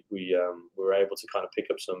we were able to kind of pick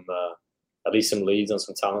up some at least some leads on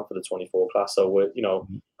some talent for the 24 class. So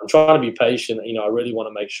I'm trying to be patient. I really want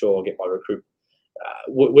to make sure I get my recruit.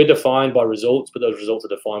 We're defined by results, but those results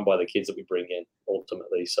are defined by the kids that we bring in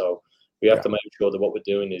ultimately. So we have to make sure that what we're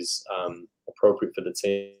doing is appropriate for the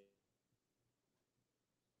team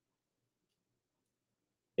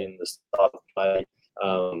in the start of play.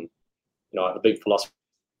 I have a big philosophy.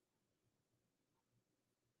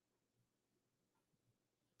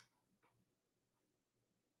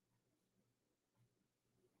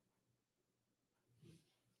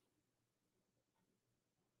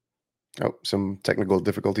 Oh, some technical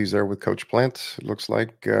difficulties there with Coach Plant. It looks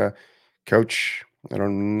like, Coach,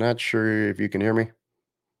 I'm not sure if you can hear me,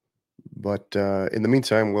 but in the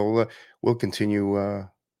meantime, we'll continue.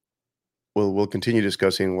 We'll continue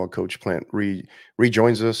discussing while Coach Plant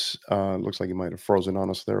rejoins us. Looks like he might have frozen on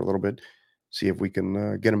us there a little bit. See if we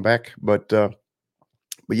can get him back. But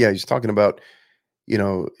yeah, he's talking about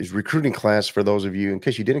his recruiting class. For those of you, in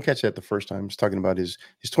case you didn't catch that the first time, he's talking about his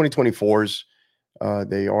 2024s.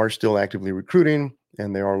 They are still actively recruiting,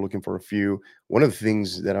 and they are looking for a few. One of the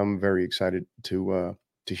things that I'm very excited to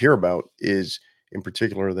hear about is, in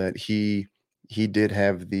particular, that he did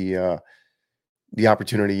have the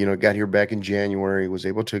opportunity. Got here back in January, was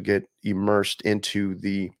able to get immersed into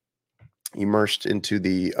the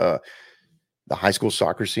high school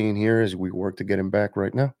soccer scene here as we work to get him back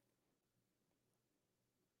right now.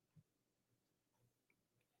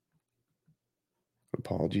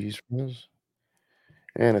 Apologies for this.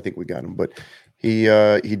 And I think we got him, but he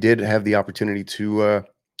did have the opportunity to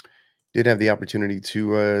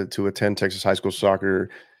attend Texas high school soccer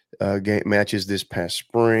game matches this past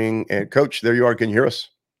spring. And Coach, there you are. Can you hear us?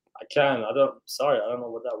 I can. I don't know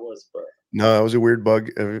what that was, but no, that was a weird bug.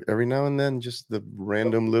 Every now and then, just the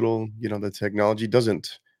random little, the technology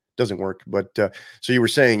doesn't work. But so you were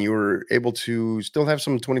saying you were able to still have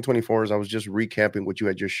some 2024s. I was just recapping what you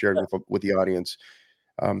had just shared with the audience.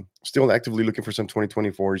 Still actively looking for some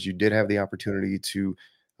 2024s. You did have the opportunity to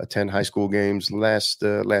attend high school games last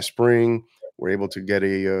spring. We're able to get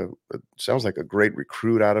sounds like a great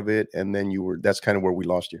recruit out of it, and then that's kind of where we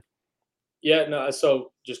lost you. Yeah, no.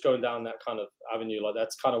 So just going down that kind of avenue, like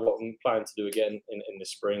that's kind of what I'm planning to do again in the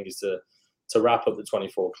spring, is to wrap up the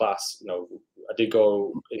 24 class. I did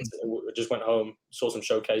go. I just went home, saw some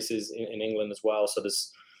showcases in England as well. So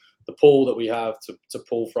the pool that we have to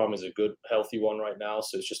pull from is a good, healthy one right now.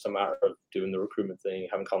 So it's just a matter of doing the recruitment thing,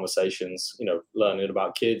 having conversations, learning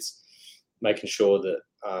about kids, making sure that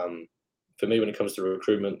for me, when it comes to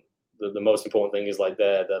recruitment, the most important thing is like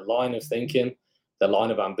their line of thinking, their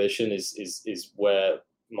line of ambition is where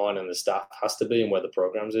mine and the staff has to be and where the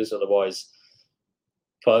programs is. Otherwise,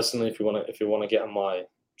 personally, if you want to get on my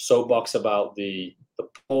soapbox about the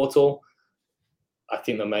portal, I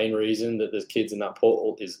think the main reason that there's kids in that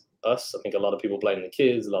portal is us. I think a lot of people blame the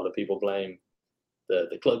kids. A lot of people blame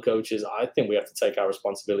the club coaches. I think we have to take our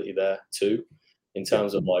responsibility there too, in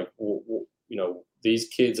terms of like, these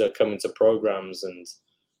kids are coming to programs and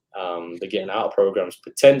they're getting out of programs,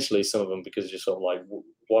 potentially some of them because you're sort of like,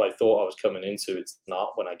 what I thought I was coming into, it's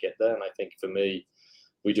not when I get there. And I think for me,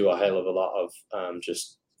 we do a hell of a lot of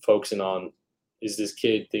just focusing on, is this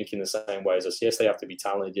kid thinking the same way as us? Yes, they have to be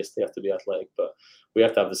talented. Yes, they have to be athletic, but we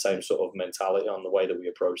have to have the same sort of mentality on the way that we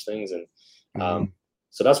approach things. And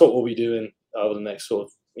so that's what we'll be doing over the next sort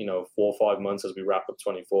of, 4 or 5 months as we wrap up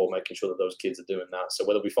 24, making sure that those kids are doing that. So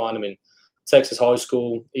whether we find them in Texas high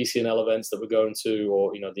school, ECNL events that we're going to,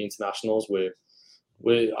 or, the internationals,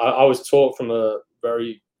 I was taught from a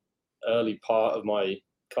very early part of my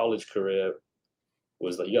college career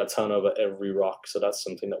was that you got to turn over every rock. So that's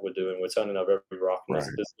something that we're doing. We're turning over every rock. And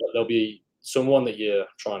there'll be someone that you're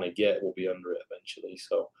trying to get will be under it eventually.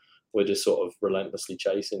 So we're just sort of relentlessly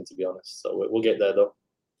chasing, to be honest. So we'll get there though.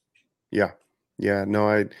 Yeah. Yeah,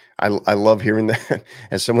 no, I love hearing that.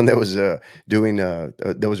 As someone that was doing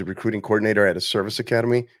that was a recruiting coordinator at a service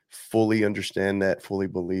academy, fully understand that, fully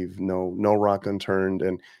believe, no rock unturned,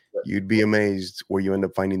 and you'd be amazed where you end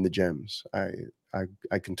up finding the gems. I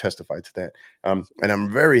I can testify to that. And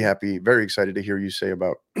I'm very happy, very excited to hear you say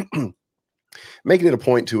about making it a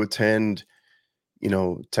point to attend,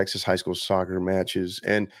 Texas high school soccer matches.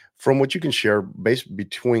 And from what you can share, based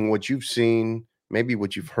between what you've seen, maybe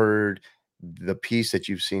what you've heard, the piece that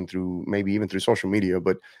you've seen through maybe even through social media,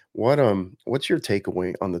 but what's your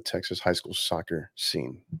takeaway on the Texas high school soccer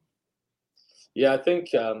scene? Yeah, I think,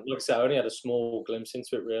 like I said, I only had a small glimpse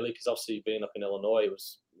into it really, because obviously being up in Illinois, it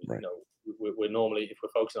was, Right. we're normally, if we're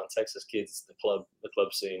focusing on Texas kids, the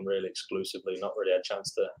club scene really exclusively, not really a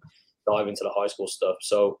chance to dive into the high school stuff.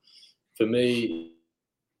 So for me,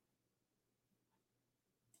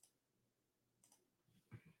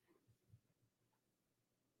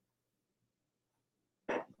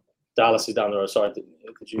 Dallas is down the road. Sorry,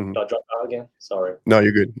 Mhm. did I drop out again? Sorry. No,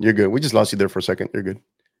 you're good. You're good. We just lost you there for a second. You're good.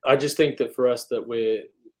 I just think that for us, that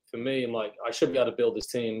for me, I'm like, I should be able to build this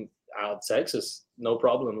team out of Texas, no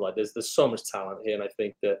problem. Like, there's so much talent here, and I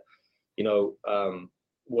think that, you know,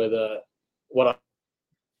 whether what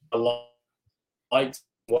I liked,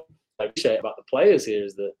 what I appreciate about the players here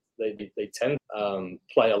is that they tend to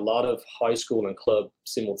play a lot of high school and club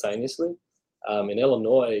simultaneously. In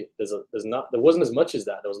Illinois, there wasn't as much as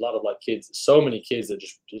that. There was a lot of like kids, so many kids that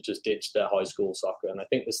just ditched their high school soccer, and I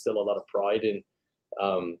think there's still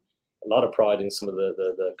um, a lot of pride in some of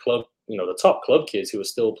the club, the top club kids who are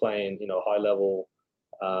still playing, high level,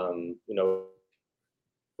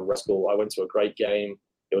 school. I went to a great game.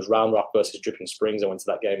 It was Round Rock versus Dripping Springs. I went to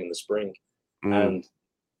that game in the spring, Mm, and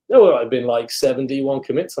there had been like 71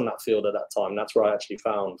 commits on that field at that time. That's where I actually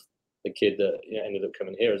found the kid that ended up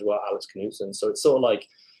coming here as well, Alex Knutson. So it's sort of like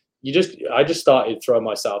I just started throwing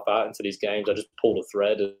myself out into these games. I just pulled a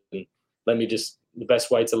thread and the best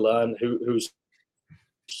way to learn who's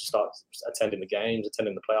start attending the games,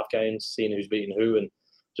 attending the playoff games, seeing who's beating who, and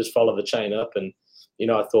just follow the chain up. And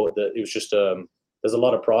I thought that it was just there's a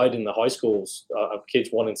lot of pride in the high schools of kids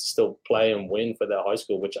wanting to still play and win for their high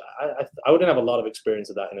school, which I wouldn't have a lot of experience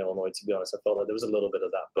of that in Illinois, to be honest. I felt like there was a little bit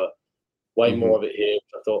of that, but way mhm. more of it here.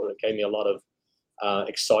 I thought it gave me a lot of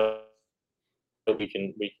excitement.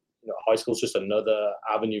 High school's just another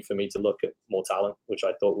avenue for me to look at more talent, which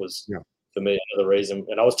I thought was, Yeah. for me, another reason.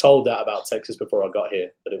 And I was told that about Texas before I got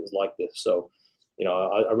here, that it was like this. So,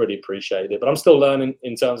 I really appreciated it. But I'm still learning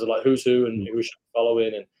in terms of like who's who and Mm, who should follow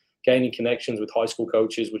in, and gaining connections with high school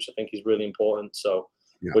coaches, which I think is really important. So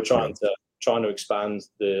yeah, we're yeah. trying to expand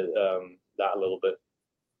that a little bit.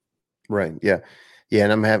 Right. Yeah. Yeah,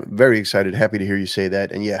 and I'm very excited, happy to hear you say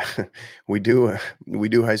that. And yeah, we do we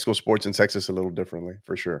do high school sports in Texas a little differently,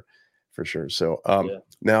 for sure. For sure. So, Yeah.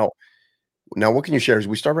 now what can you share as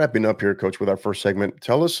we start wrapping up here, coach, with our first segment?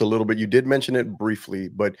 Tell us a little bit. You did mention it briefly,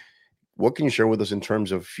 but what can you share with us in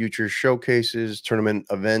terms of future showcases, tournament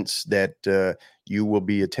events that you will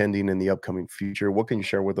be attending in the upcoming future? What can you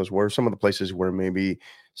share with us? Where are some of the places where maybe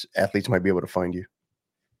athletes might be able to find you?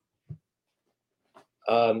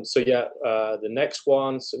 So yeah, the next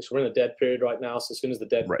one. So we're in a dead period right now. So as soon as the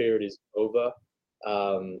dead Right. period is over,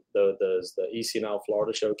 there's the ECNL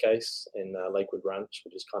Florida Showcase in Lakewood Ranch,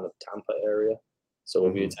 which is kind of Tampa area. So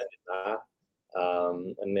we'll be Mhm. attending that.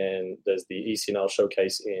 And then there's the ECNL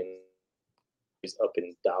Showcase is up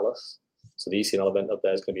in Dallas. So the ECNL event up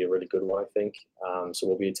there is going to be a really good one, I think. So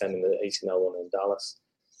we'll be attending the ECNL one in Dallas.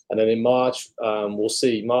 And then in March, we'll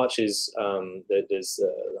see. March is there's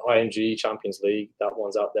IMG Champions League. That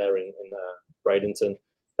one's out there in Bradenton.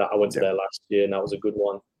 That I went to Yeah. there last year, and that was a good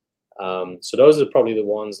one. So those are probably the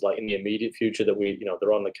ones like in the immediate future that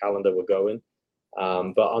they're on the calendar. We're going.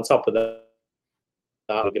 But on top of that,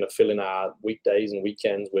 we're going to fill in our weekdays and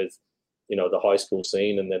weekends with the high school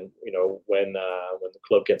scene, and then when the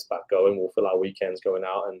club gets back going, we'll fill our weekends going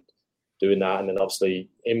out and doing that. And then obviously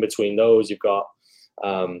in between those, you've got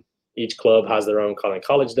each club has their own kind of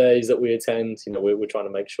college days that we attend. We're trying to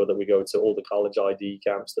make sure that we go to all the college ID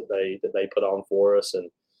camps that they put on for us, and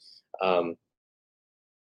I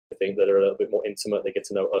think that are a little bit more intimate. They get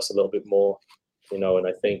to know us a little bit more, and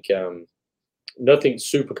I think nothing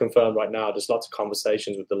super confirmed right now. Just lots of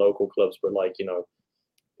conversations with the local clubs, but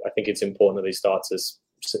I think it's important that they start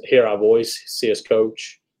to hear our voice, see us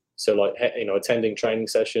coach. So like, attending training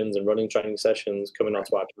sessions and running training sessions, coming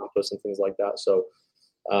onto our campus and things like that. So,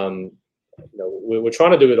 we're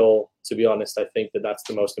trying to do it all, to be honest. I think that that's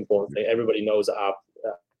the most important thing. Everybody knows that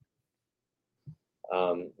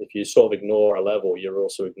if you sort of ignore a level, you're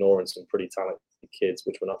also ignoring some pretty talented kids,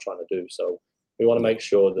 which we're not trying to do. So we want to Yeah. make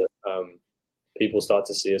sure that people start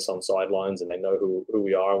to see us on sidelines and they know who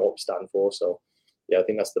we are and what we stand for. So yeah, I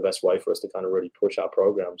think that's the best way for us to kind of really push our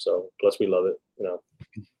program. So plus we love it.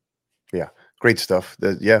 Yeah, great stuff.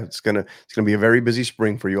 Yeah, it's gonna be a very busy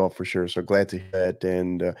spring for you all for sure. So glad to hear that.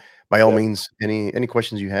 And by all Yeah, means, any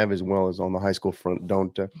questions you have as well as on the high school front,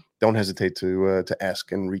 don't hesitate to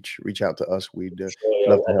ask and reach out to us. We'd sure.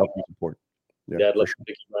 Yeah, love to help you support. Yeah, yeah, I'd for love sure. to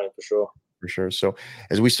pick your brain for sure. For sure. So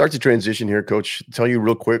as we start to transition here, Coach, tell you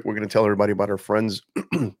real quick, we're going to tell everybody about our friends.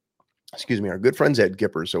 Excuse me, our good friends at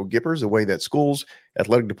Gipper. So Gipper is the way that schools,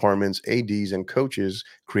 athletic departments, ADs, and coaches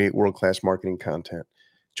create world-class marketing content.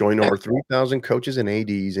 Join over 3,000 coaches and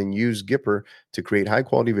ADs and use Gipper to create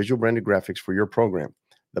high-quality visual branded graphics for your program.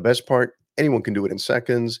 The best part, anyone can do it in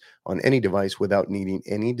seconds on any device without needing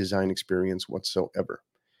any design experience whatsoever.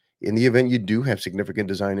 In the event you do have significant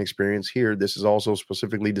design experience here, this is also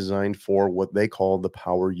specifically designed for what they call the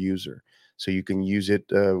power user. So you can use it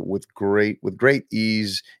with great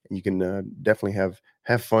ease, and you can definitely have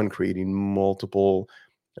fun creating multiple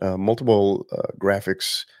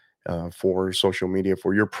graphics for social media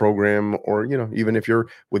for your program, or even if you're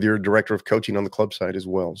with your director of coaching on the club side as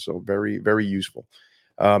well. So very very useful.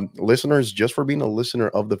 Listeners, just for being a listener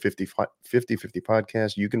of the 50/50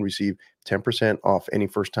 podcast, you can receive 10% off any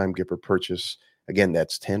first time Gipper purchase. Again,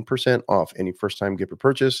 that's 10% off any first time Gipper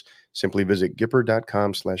purchase. Simply visit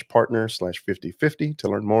gipper.com/partner/5050 to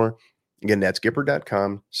learn more. Again, that's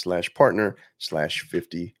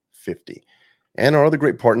gipper.com/partner/5050. And our other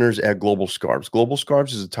great partners at Global Scarves. Global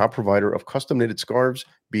Scarves is a top provider of custom knitted scarves,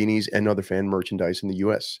 beanies, and other fan merchandise in the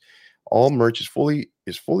U.S. All merch is fully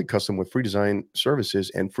custom with free design services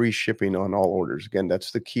and free shipping on all orders. Again, that's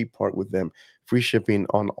the key part with them. Free shipping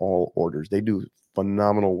on all orders. They do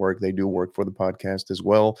phenomenal work. They do work for the podcast as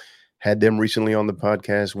well. Had them recently on the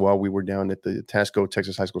podcast while we were down at the TASCO,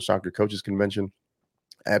 Texas High School Soccer Coaches Convention.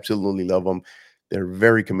 Absolutely love them. They're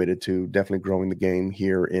very committed to definitely growing the game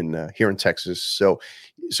here in Texas. So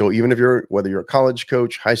even if whether you're a college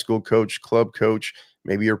coach, high school coach, club coach,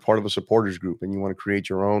 maybe you're part of a supporters group and you want to create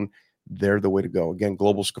your own, they're the way to go. Again,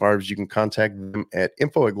 Global Scarves, you can contact them at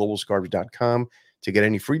info@globalscarves.com to get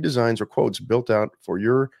any free designs or quotes built out for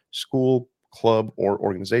your school, club, or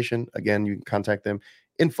organization. Again, you can contact them,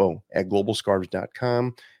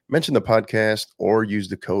 info@globalscarves.com. Mention the podcast or use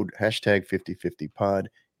the code #5050pod,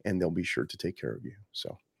 and they'll be sure to take care of you.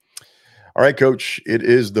 So, all right, Coach, it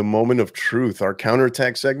is the moment of truth, our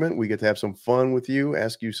counterattack segment. We get to have some fun with you,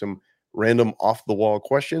 ask you some random off the wall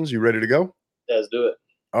questions. You ready to go? Yeah, let's do it.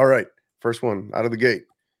 All right. First one out of the gate.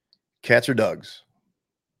 Cats or dogs?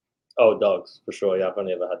 Oh, dogs for sure. Yeah, I've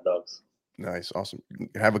only ever had dogs. Nice. Awesome. You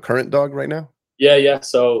have a current dog right now? Yeah.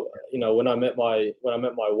 So when I met my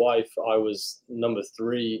wife, I was number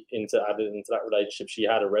 3 into that relationship. She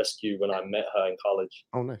had a rescue when I met her in college.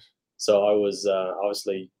 Oh, nice. So I was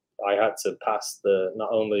obviously I had to pass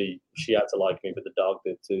not only she had to like me, but the dog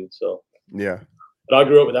did too. So Yeah. but I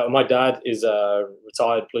grew up with that. My dad is a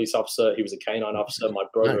retired police officer. He was a canine officer. My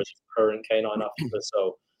brother Nice. is a current canine officer.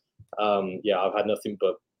 So yeah, I've had nothing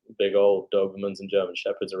but big old Dobermans and German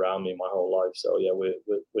Shepherds around me my whole life. So yeah, we're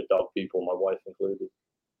dog people, my wife included.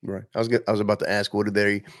 Right. I was about to ask, what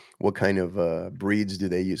kind of breeds do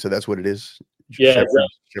they use? So that's what it is. Yeah, Shepherds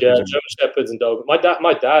and German Shepherds and Doberman.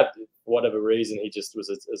 My dad, for whatever reason, he just was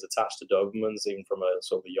as attached to Dobermans, even from a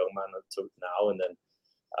sort of a young man to now. And then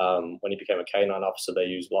when he became a canine officer, they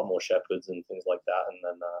use a lot more Shepherds and things like that. And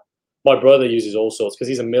then my brother uses all sorts because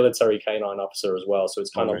he's a military canine officer as well. So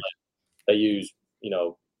it's kind of right. like they use,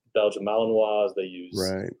 Belgian Malinois, they use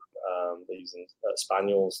Right.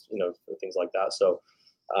 Spaniels, things like that. So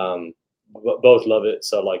both love it.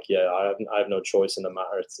 So like, yeah, I have no choice in the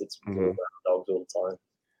matter. It's all Mhm. about dogs all the time.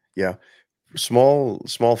 Yeah.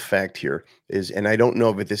 Small fact here is, and I don't know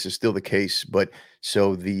if this is still the case, but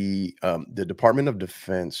so the Department of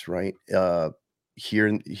Defense, right? Here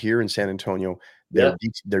in San Antonio, Yeah.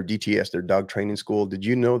 their DTS, their dog training school. Did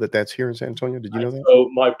you know that that's here in San Antonio? Did you know that? So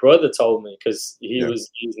my brother told me because Yeah.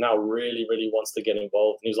 he's now really, really wants to get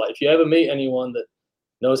involved. And he was like, if you ever meet anyone that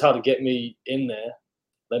knows how to get me in there,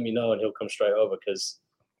 let me know and he'll come straight over because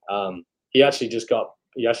he actually just got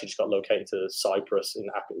located to Cyprus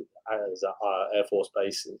as Air Force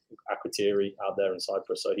Base in Akrotiri out there in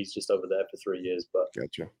Cyprus. So he's just over there for 3 years. But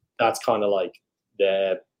Gotcha. that's kind of like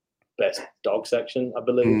their best dog section, I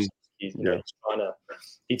believe. Mm, He's, yeah. he's trying to.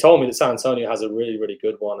 He told me that San Antonio has a really, really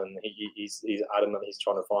good one, and he's adamant he's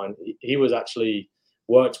trying to find. He was actually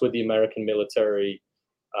worked with the American military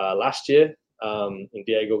last year in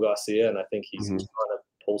Diego Garcia, and I think he's Mhm. trying to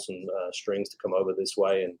pull some strings to come over this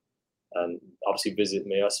way and and obviously visit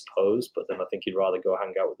me, I suppose. But then I think he'd rather go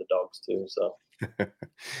hang out with the dogs too. So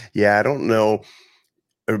Yeah, I don't know.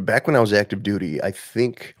 Back when I was active duty, I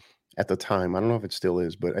think at the time, I don't know if it still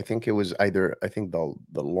is, but I think it was I think the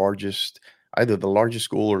largest, either the largest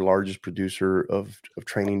school or largest producer of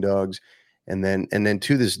training dogs. And then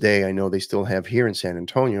to this day, I know they still have here in San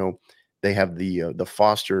Antonio, they have the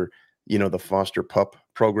foster, the foster pup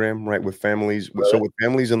program, right? With families. So really with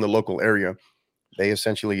families in the local area, they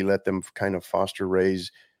essentially let them kind of foster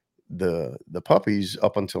raise the puppies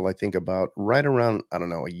up until I think about right around, I don't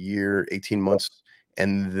know, a year, 18 months,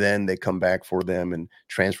 and then they come back for them and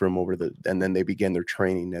transfer them over and then they begin their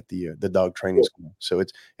training at the dog training cool. school. So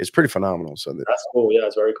it's pretty phenomenal. So That's cool. Yeah,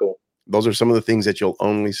 it's very cool. those are some of the things that you'll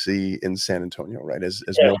only see in San Antonio, right? As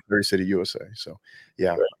Yeah, Military City, USA. So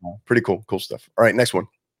yeah, great. pretty cool stuff. All right, next one.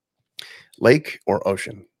 Lake or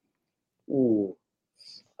ocean? Ooh,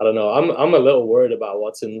 I don't know. I'm a little worried about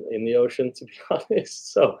what's in the ocean, to be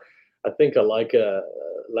honest. So I think I like a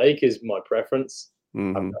lake is my preference.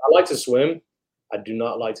 Hmm. I like to swim. I do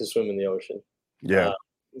not like to swim in the ocean. Yeah. Uh,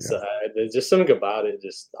 Yeah. so there's just something about it.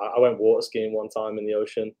 Just I went water skiing one time in the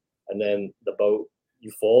ocean, and then the boat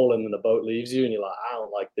you fall, and then the boat leaves you, and you're like, I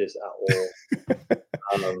don't like this at all.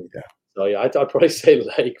 Yeah. So yeah, I'd probably say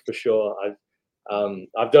lake for sure.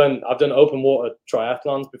 I've done open water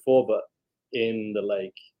triathlons before, but in the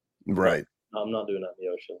lake, not Right. I'm not doing that in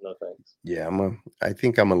the ocean. No thanks. Yeah, I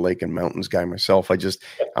think I'm a lake and mountains guy myself.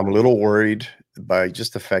 I'm a little worried by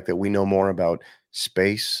just the fact that we know more about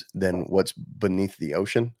space than what's beneath the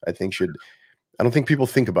ocean. I don't think people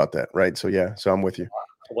think about that, right? So yeah, so I'm with you.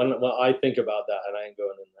 When I think about that, and I ain't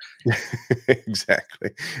going in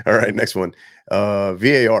Exactly. All right, next one.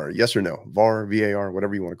 VAR, yes or no? VAR, VAR,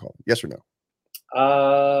 whatever you want to call it. Yes or no? there.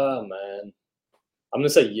 Ah man, I'm gonna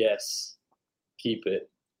say yes. Keep it.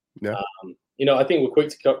 No? I think we're quick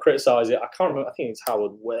to criticize it. I can't remember. I think it's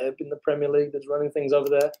Howard Webb in the Premier League that's running things over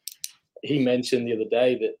there. He mentioned the other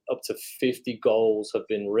day that up to 50 goals have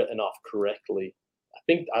been written off correctly.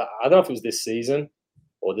 I don't know if it was this season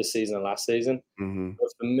or this season and last season. Hmm. But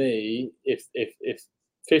for me, if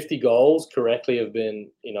 50 goals correctly have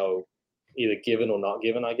been, either given or not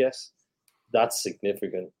given, I guess that's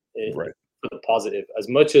significant Right. for the positive. As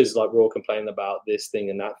much as like we're all complaining about this thing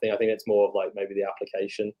and that thing, I think it's more of like maybe the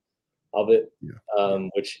application of it, Yeah.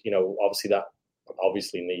 which obviously that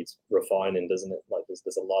obviously needs refining, doesn't it? Like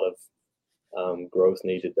there's a lot of growth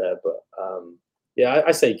needed there. But yeah,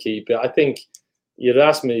 I say keep it. I think you'd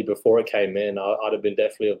asked me before it came in. I'd have been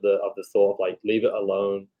definitely of the thought of like leave it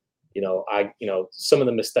alone. Some of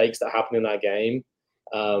the mistakes that happen in that game.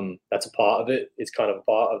 That's a part of it. It's kind of a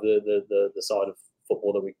part of the side of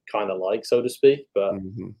football that we kind of like, so to speak. But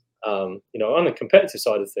Hmm. on the competitive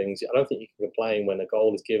side of things, I don't think you can complain when a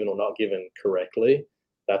goal is given or not given correctly.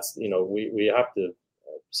 That's we have to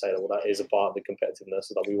say that well that is a part of the competitiveness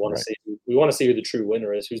that we want to Right. see. We want to see who the true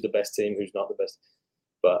winner is, who's the best team, who's not the best.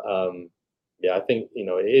 But yeah, I think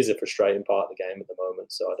it is a frustrating part of the game at the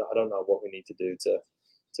moment. So I don't know what we need to do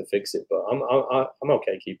to fix it. But I'm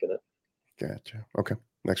okay keeping it. Gotcha. Okay.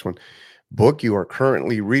 Next one. Book you are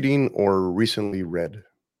currently reading or recently read?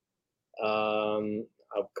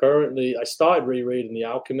 I started rereading The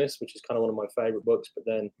Alchemist, which is kind of one of my favorite books. But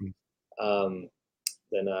then Mm. um,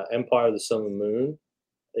 Empire of the Sun and Moon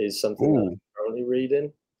is something that Ooh, I'm currently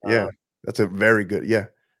reading. yeah. That's a very good, yeah,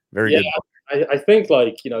 very Yeah, good book. I think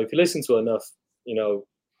like if you listen to enough you know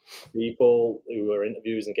people who are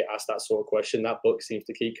interviews and get asked that sort of question, that book seems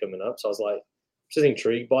to keep coming up. So I was like just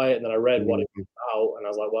intrigued by it, and then I read what it Mhm. was about, and I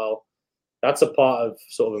was like, well, that's a part of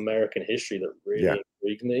sort of American history that Yeah, really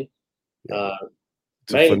intrigued me. yeah. Uh,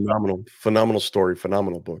 It's a Mainly, phenomenal story,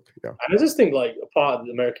 phenomenal book. Yeah. and I just think like a part of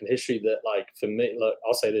the American history that like for me, look,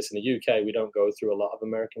 I'll say this in the UK, we don't go through a lot of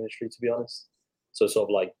American history to be honest. So sort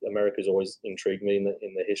of like America's always intrigued me in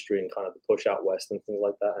the history and kind of the push out west and things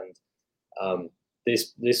like that. And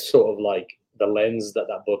this sort of like the lens that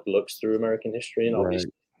book looks through American history, and Right.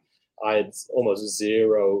 obviously I had almost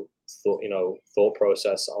zero thought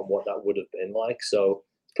process on what that would have been like. So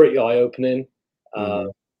it's pretty eye opening. Uh,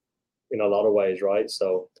 Mhm. in a lot of ways, right?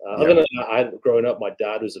 So other Yeah. than that, growing up, my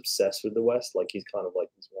dad was obsessed with the West. Like he's kind of like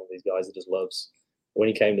he's one of these guys that just loves. When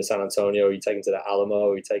he came to San Antonio, he'd take him to the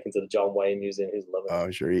Alamo, he'd take him to the John Wayne Museum. He's loving it.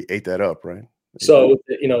 Oh, sure, he ate that up, right? Ate that So up.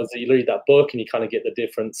 so you read that book and you kind of get the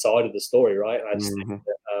different side of the story, right? And I just think Mhm.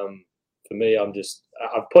 that for me,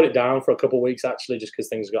 I've put it down for a couple of weeks actually, just because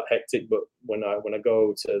things got hectic. But when I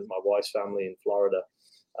go to my wife's family in Florida,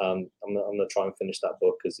 I'm gonna try and finish that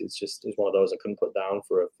book because it's one of those I couldn't put down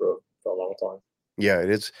for a long time. Yeah,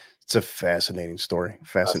 it's a fascinating story.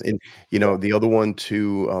 That's Fascinating. yeah. The other one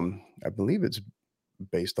too, I believe it's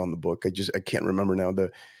based on the book. I can't remember now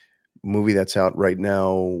the movie that's out right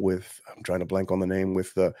now with, I'm trying to blank on the name,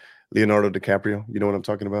 with Leonardo DiCaprio. You know what I'm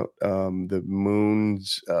talking about? The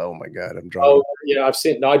Moons. Oh my God, I'm drawing. Oh yeah, I've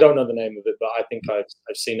seen. No, I don't know the name of it, but I think I've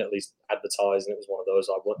seen at least advertised, and it was one of those.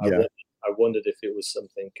 I wondered if it was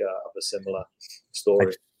something of a similar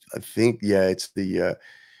story. I think it's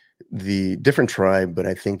the different tribe, but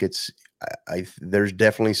I think it's there's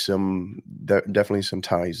definitely some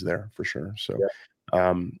ties there for sure. So,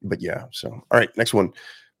 but yeah. So, all right, next one.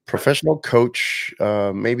 Professional coach,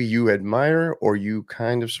 maybe you admire or you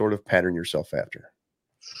kind of sort of pattern yourself after.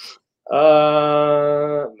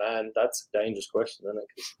 Man, that's a dangerous question, isn't it?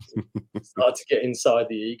 'Cause it's hard to get inside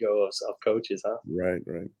the ego of coaches, huh? Right.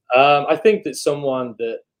 I think that someone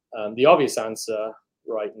that the obvious answer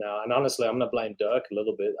right now, and honestly, I'm going to blame Dirk a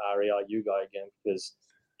little bit, REIU guy again, because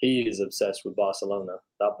he is obsessed with Barcelona,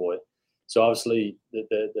 that boy. So obviously,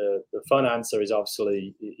 the fun answer is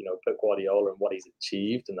obviously, Pep Guardiola and what he's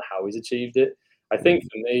achieved and how he's achieved it. I think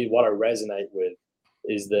for me, what I resonate with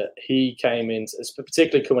is that he came into,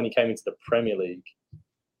 particularly when he came into the Premier League,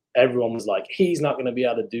 everyone was like, he's not going to be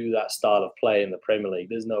able to do that style of play in the Premier League.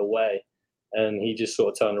 There's no way. And he just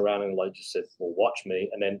sort of turned around and just said, well, watch me.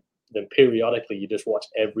 And then periodically you just watch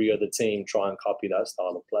every other team try and copy that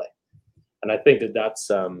style of play. And I think that's,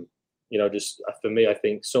 just for me, I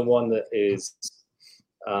think someone that is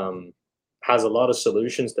has a lot of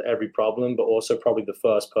solutions to every problem, but also probably the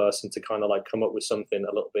first person to kind of come up with something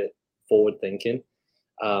a little bit forward thinking,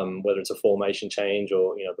 whether it's a formation change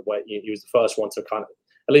or, the way he was the first one to kind of,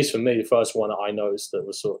 at least for me, the first one that I noticed that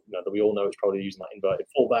was sort of, that we all know is probably using inverted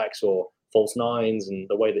fullbacks or false nines, and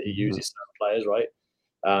the way that he uses certain players,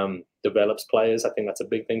 right? Develops players. I think that's a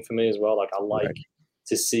big thing for me as well. I like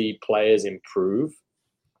to see players improve.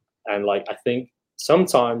 And I think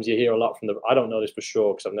sometimes you hear a lot from I don't know this for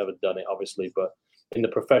sure because I've never done it, obviously, but in the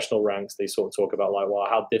professional ranks, they sort of talk about well,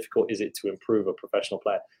 how difficult is it to improve a professional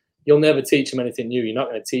player? You'll never teach them anything new. You're not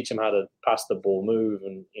going to teach them how to pass the ball, move,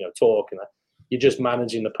 and talk, and you're just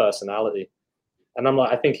managing the personality. And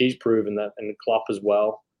I think he's proven that, and Klopp as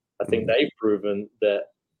well. I think they've proven that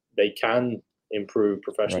they can improve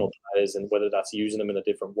professional players, and whether that's using them in a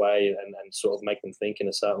different way and sort of make them think in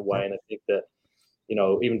a certain way. And I think that,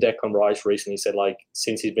 even Declan Rice recently said,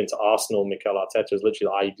 since he's been to Arsenal, Mikel Arteta is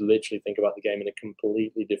I literally think about the game in a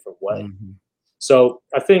completely different way. So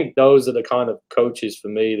I think those are the kind of coaches for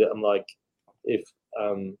me that I'm if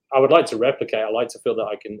I would like to replicate, I like to feel that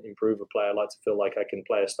I can improve a player. I like to feel like I can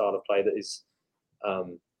play a style of play that is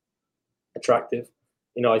attractive.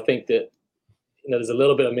 I think that, there's a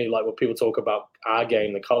little bit of me, when people talk about our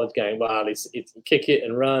game, the college game, well, it's kick it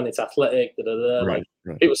and run, it's athletic,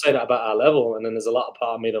 people say that about our level. And then there's a lot of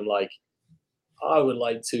part of me that I'm I would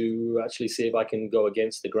like to actually see if I can go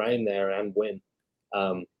against the grain there and win.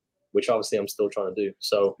 Which obviously I'm still trying to do.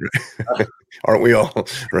 So, aren't we all?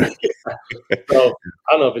 Right. So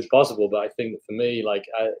I don't know if it's possible, but I think for me,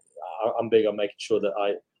 I'm big on making sure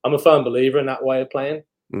that I'm a firm believer in that way of playing.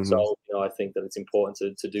 So, I think that it's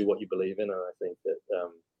important to do what you believe in. And I think that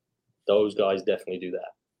those guys definitely do that.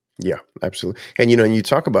 Yeah, absolutely. And, and you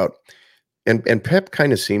talk about, and Pep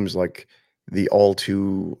kind of seems like the all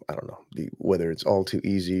too, I don't know, whether it's all too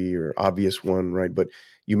easy or obvious one, right? But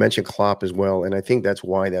you mentioned Klopp as well. And I think that's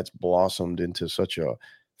why that's blossomed into such a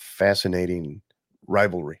fascinating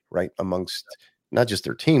rivalry, right? Amongst not just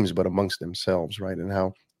their teams, but amongst themselves, right? And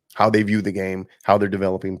how they view the game, how they're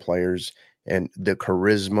developing players, and the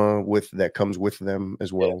charisma that comes with them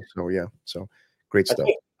as well. So great stuff.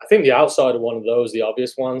 I think the outside of one of those, the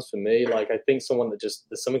obvious ones for me, I think someone that there's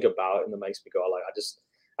something about him that makes me go,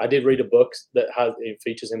 I did read a book that it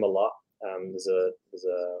features him a lot. There's a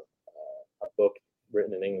book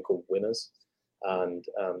written in England called Winners, and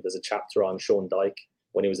there's a chapter on Sean Dyche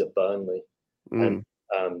when he was at Burnley, and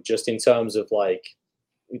just in terms of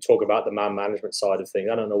we talk about the man management side of things.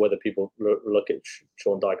 I don't know whether people look at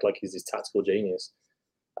Sean Dyche like he's this tactical genius,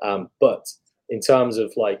 but in terms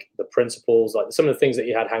of the principles, some of the things that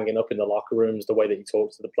he had hanging up in the locker rooms, the way that he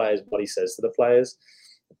talks to the players, what he says to the players,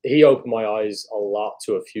 he opened my eyes a lot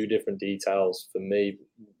to a few different details for me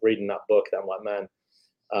reading that book. That I'm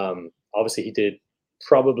man, obviously he did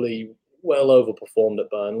probably well overperformed at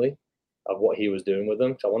Burnley of what he was doing with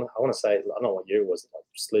them. So I want to say, I don't know what year it was,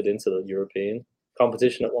 slid into the European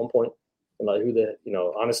competition at one point, and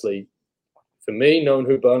honestly, for me, knowing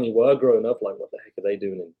who Burnley were growing up, what the heck are they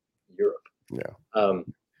doing in Europe? Yeah.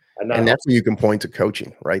 And that's when you can point to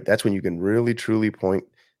coaching, right? That's when you can really truly point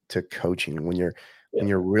to coaching, when you're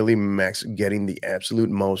really getting the absolute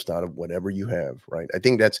most out of whatever you have, right? I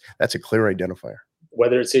think that's a clear identifier.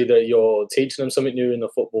 whether it's either you're teaching them something new in the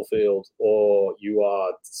football field or you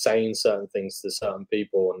are saying certain things to certain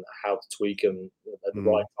people and how to tweak them at the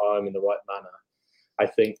right time in the right manner. I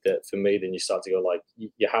think that for me, then you start to go like,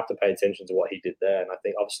 you have to pay attention to what he did there. And I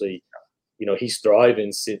think obviously, he's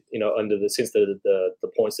thriving, since the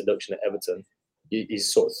points deduction at Everton.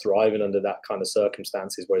 He's sort of thriving under that kind of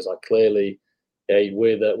circumstances where he's like, clearly, hey,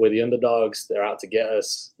 we're the underdogs. They're out to get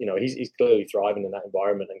us. He's clearly thriving in that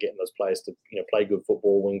environment and getting those players to play good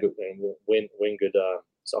football, win good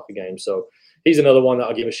soccer games. So he's another one that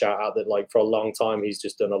I'll give a shout out. That like for a long time he's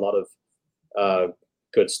just done a lot of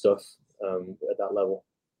good stuff at that level.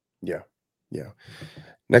 Yeah.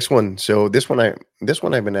 Next one. So this one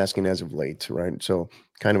I've been asking as of late, right? So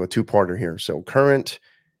kind of a two-parter here. So current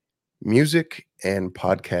music and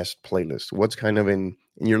podcast playlist. What's kind of in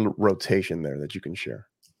your rotation there that you can share?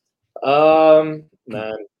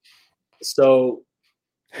 Man. So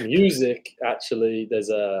music, actually, there's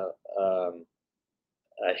a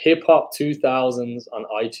hip hop 2000s on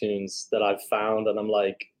iTunes that I've found, and I'm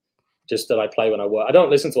like, just that I play when I work. I don't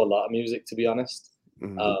listen to a lot of music, to be honest,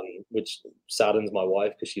 which saddens my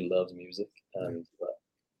wife because she loves music.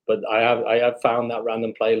 But I have found that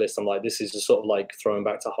random playlist. I'm like, this is just sort of like throwing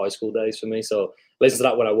back to high school days for me. So I listen to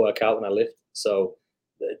that when I work out, when I lift. So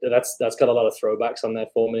that's got a lot of throwbacks on there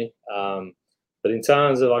for me. But in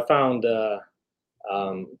terms of, I found a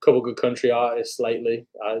couple good country artists lately.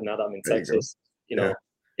 Now that I'm in Texas,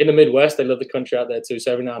 in the Midwest, they love the country out there too.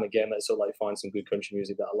 So every now and again, I sort of like find some good country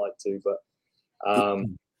music that I like too.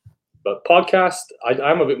 But podcast,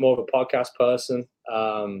 I'm a bit more of a podcast person.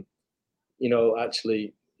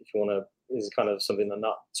 Actually, if you want to, this is kind of something that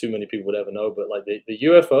not too many people would ever know, but like the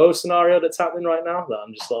UFO scenario that's happening right now, that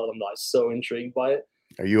I'm like so intrigued by it.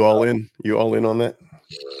 Are you all in? You all in on that?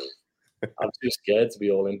 I'm too scared to be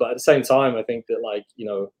all in, but at the same time, I think that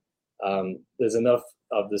there's enough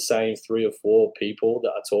of the same 3 or 4 people that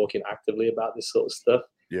are talking actively about this sort of stuff.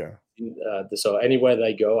 Yeah. So anywhere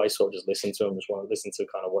they go, I sort of just listen to them. Just want to listen to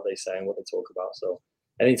kind of what they say and what they talk about. So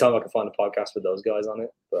anytime I can find a podcast with those guys on it,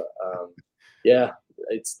 but yeah,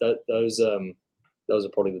 it's those are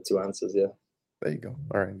probably the 2 answers. Yeah. There you go.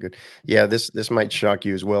 All right, good. Yeah, this might shock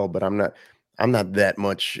you as well, but I'm not that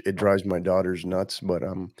much. It drives my daughters nuts, but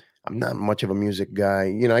I'm not much of a music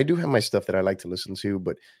guy. I do have my stuff that I like to listen to,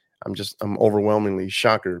 but I'm overwhelmingly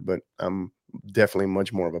shocker, but I'm definitely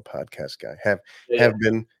much more of a podcast guy.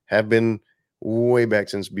 Have been way back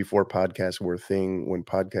since before podcasts were a thing, when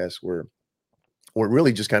podcasts were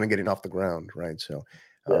really just kind of getting off the ground, right? So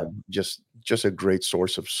just a great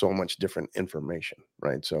source of so much different information,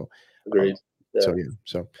 right? So agreed.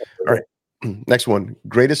 So all right. Next one,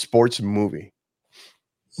 greatest sports movie.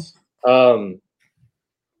 I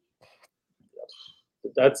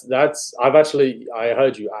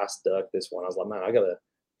heard you ask Dirk this one. I was like, man, I gotta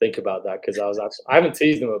think about that, because I haven't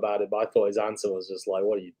teased him about it, but I thought his answer was just like,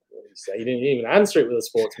 what do you say? He didn't even answer it with a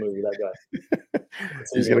sports movie, that guy.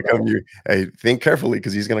 He's gonna come to you. Hey, think carefully,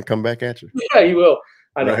 because he's gonna come back at you. Yeah, he will.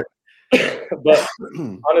 I know. Right. But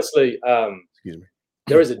honestly, excuse me.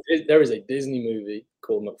 There is a Disney movie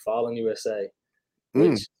called McFarlane USA,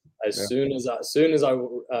 which as soon as I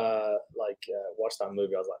watched that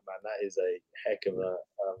movie, I was like, man, that is a heck of a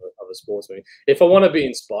sports movie. If I want to be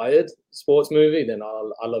inspired sports movie, then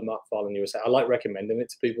I love McFarlane USA. I like recommending it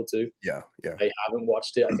to people too. Yeah. If they haven't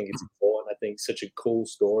watched it, I think it's important. I think it's such a cool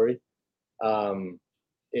story, for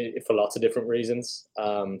lots of different reasons.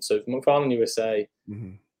 So if McFarlane USA,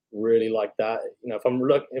 really like that. If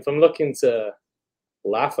I'm looking to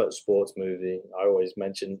laugh at sports movie, I always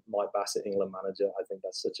mention Mike Bassett, England manager. I think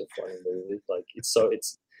that's such a funny movie. Like it's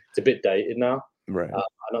a bit dated now. Right.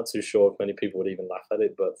 I'm not too sure if many people would even laugh at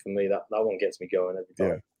it, but for me, that one gets me going every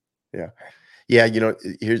time. Yeah.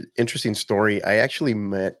 Here's interesting story. I actually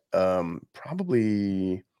met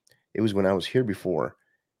probably it was when I was here before.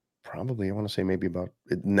 Probably I want to say maybe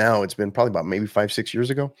now it's been probably about maybe 5-6 years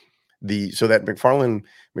ago. So that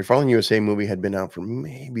McFarlane USA movie had been out for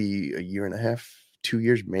maybe a year and a half, 2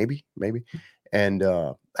 years, maybe. And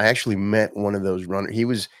I actually met one of those runners. He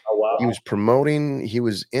was promoting. He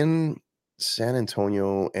was in San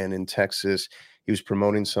Antonio and in Texas. He was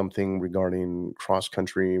promoting something regarding cross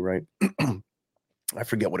country, right? I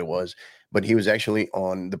forget what it was, but he was actually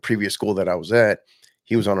on the previous school that I was at.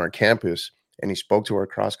 He was on our campus, and he spoke to our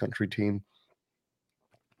cross country team.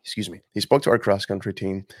 Excuse me. He spoke to our cross country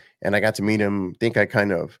team, and I got to meet him. I think I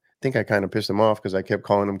kind of pissed him off because I kept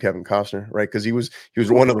calling him Kevin Costner, right? Because he was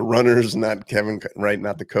one of the runners, not Kevin, right?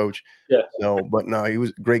 Not the coach. Yeah. No, but no, he was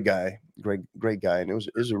a great guy, great guy, and it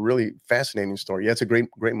was a really fascinating story. Yeah, it's a great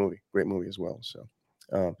movie as well. So,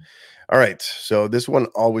 All right. So this one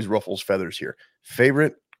always ruffles feathers here.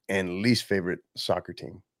 Favorite and least favorite soccer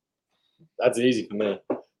team? That's easy for me.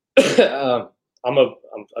 I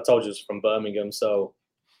told you it's from Birmingham, so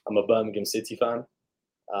I'm a Birmingham City fan.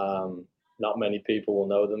 Not many people will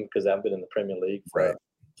know them because they haven't been in the Premier League for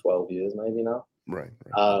 12 years maybe now. Right.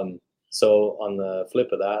 So on the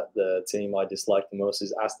flip of that, the team I dislike the most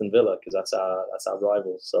is Aston Villa because that's our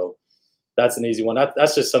rival. So that's an easy one.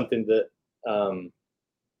 That's just something that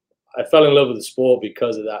I fell in love with the sport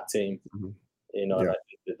because of that team. Mm-hmm. And I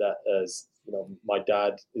think that as my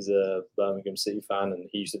dad is a Birmingham City fan, and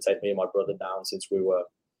he used to take me and my brother down since we were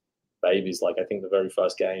babies. Like I think the very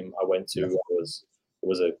first game I went to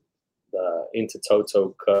was a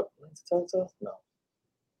Intertoto Cup. Intertoto? No.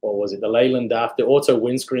 What was it? The Leyland Daft, the Auto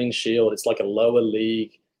Windscreen Shield. It's like a lower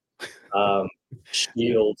league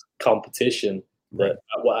shield competition. That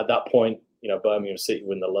at that point, Birmingham City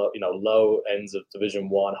were in the low ends of Division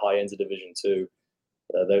 1, high ends of Division 2.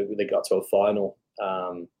 They got to a final,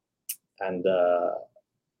 and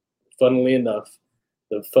funnily enough,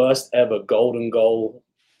 the first ever golden goal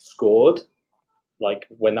scored, like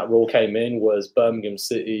when that rule came in, was Birmingham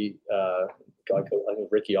City. I think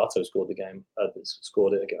Ricky Otto scored the game.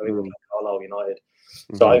 Scored it against Carlisle United.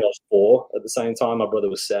 So I think I was 4 at the same time. My brother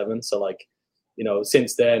was 7. So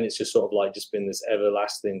since then it's just sort of like just been this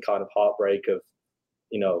everlasting kind of heartbreak of,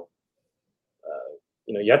 you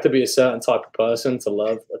have to be a certain type of person to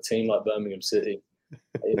love a team like Birmingham City.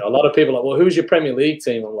 A lot of people are like, well, who's your Premier League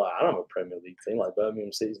team? I'm like, I don't have a Premier League team. Like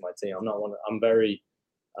Birmingham City's my team. I'm not one. I'm very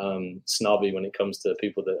snobby when it comes to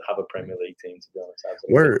people that have a Premier League team. To be honest,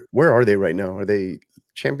 absolutely. Where are they right now? Are they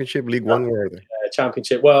Championship, League One? Where are they?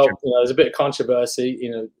 Championship. Well, there's a bit of controversy.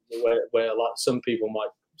 Where some people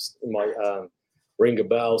might ring a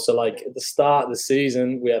bell. So like at the start of the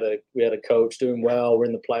season, we had a coach doing well. We're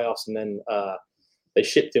in the playoffs, and then they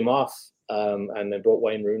shipped him off, and they brought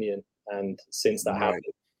Wayne Rooney in. And since that happened,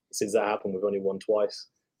 we've only won twice.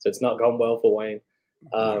 So it's not gone well for Wayne.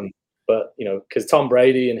 But because Tom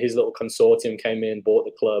Brady and his little consortium came in, bought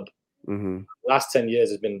the club. Mm-hmm. Last 10 years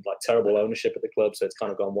has been like terrible ownership at the club, so it's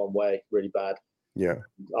kind of gone one way, really bad. Yeah.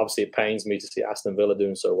 Obviously, it pains me to see Aston Villa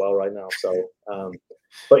doing so well right now. So,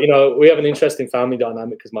 but we have an interesting family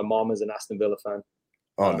dynamic because my mom is an Aston Villa fan.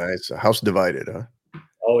 Oh, nice. A house divided, huh?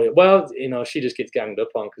 Oh yeah. Well, she just gets ganged up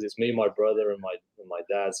on because it's me, my brother, and my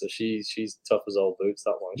dad. So she's tough as old boots.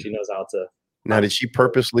 That one. She knows how to. Now, did she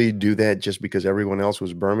purposely do that just because everyone else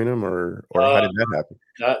was Birmingham, or how did that happen?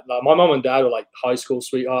 My mom and dad were like high school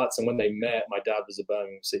sweethearts, and when they met, my dad was a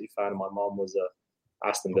Birmingham City fan, and my mom was a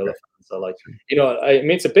Aston Villa fan. So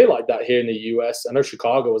it's a bit like that here in the US. I know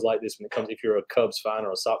Chicago was like this when it comes if you're a Cubs fan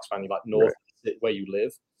or a Sox fan, you're like north where you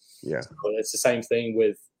live. Yeah, so it's the same thing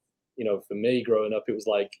with for me growing up. It was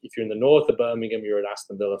like if you're in the north of Birmingham, you're an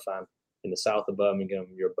Aston Villa fan. In the south of Birmingham,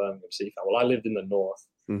 you're a Birmingham City fan. Well, I lived in the north.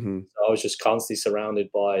 Mm-hmm. So I was just constantly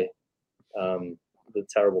surrounded by the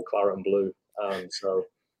terrible claret and blue. So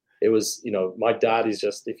it was, my dad is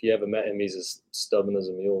just, if you ever met him, he's as stubborn as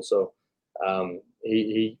a mule. So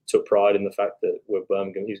he took pride in the fact that we're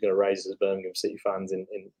Birmingham. He was going to raise us as Birmingham City fans in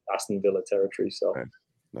Aston Villa territory. So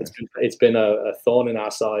it's been a thorn in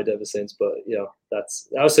our side ever since. But that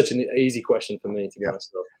was such an easy question for me to be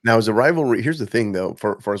honest. So, now, is the rivalry? Here's the thing, though.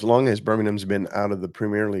 For as long as Birmingham's been out of the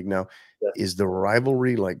Premier League now, is the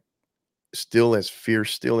rivalry like still as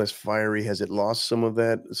fierce, still as fiery? Has it lost some of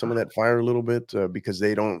that fire a little bit because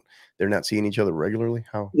they're not seeing each other regularly?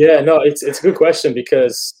 How? Yeah, no, it's a good question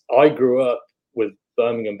because I grew up with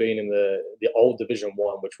Birmingham being in the old Division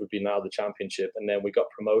 1, which would be now the Championship, and then we got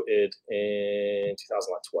promoted in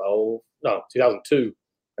 2002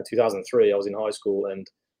 and 2003. I was in high school, and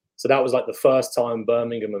so that was like the first time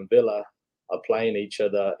Birmingham and Villa are playing each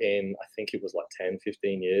other in, I think it was like 10,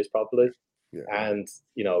 15 years probably. Yeah. And,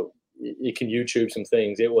 you can YouTube some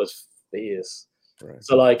things. It was fierce. Right.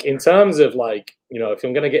 So like in terms of like, if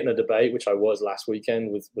I'm going to get in a debate, which I was last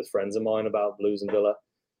weekend with friends of mine about Blues and Villa,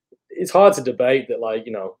 it's hard to debate that like,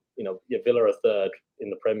 Villa are third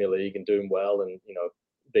in the Premier League and doing well and,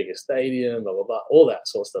 bigger stadium, blah, blah, blah, all that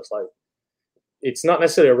sort of stuff. Like it's not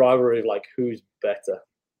necessarily a rivalry of like who's better.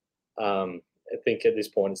 I think at this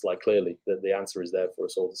point it's like clearly that the answer is there for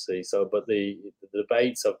us all to see. So, but the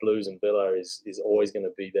debates of Blues and Villa is always going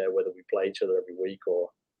to be there whether we play each other every week or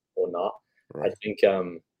not. Right. I think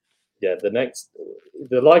the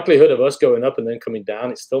likelihood of us going up and then coming down,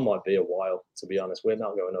 it still might be a while. To be honest, we're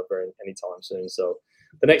not going up anytime soon. So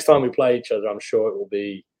the next time we play each other, I'm sure it will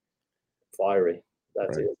be fiery.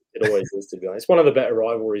 That's Right. it. It always is, to be honest. It's one of the better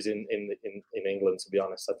rivalries in England, to be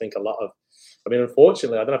honest. I think a lot of, I mean,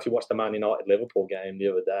 unfortunately, I don't know if you watched the Man United Liverpool game the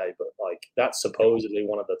other day, but like that's supposedly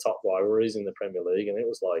one of the top rivalries in the Premier League, and it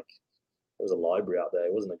was like it was a library out there.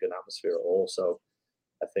 It wasn't a good atmosphere at all. So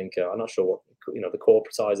I think I'm not sure what the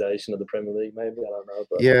corporatization of the Premier League. Maybe I don't know,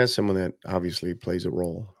 Yeah, some of that obviously plays a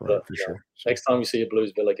role, right? but For sure. So, next time you see a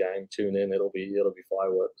Blues Villa game, tune in. It'll be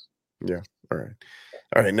fireworks. yeah. All right.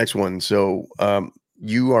 All right. Next one. So,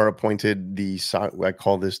 you are appointed I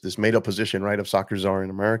call this made up position, right, of soccer czar in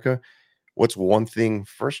America. What's one thing,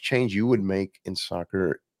 first change you would make in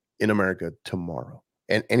soccer in America tomorrow?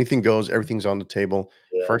 And anything goes, everything's on the table.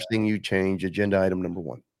 Yeah. First thing you change, agenda item number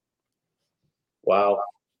one. Wow,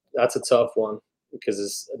 that's a tough one because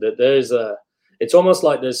it's almost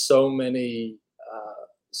like there's so many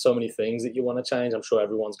things that you want to change. I'm sure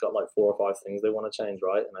everyone's got like 4 or 5 things they want to change,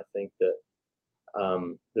 right? And I think that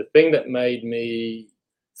the thing that made me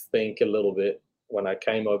think a little bit when I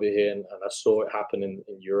came over here and I saw it happen in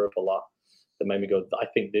Europe a lot, that made me go, I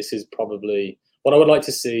think this is probably what I would like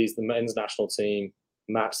to see is the men's national team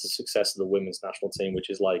match the success of the women's national team, which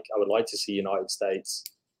is like I would like to see United States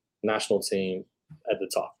national team at the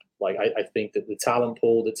top. Like I think that the talent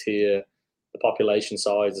pool that's here, the population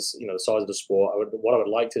size, the size of the sport. What I would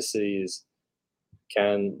like to see is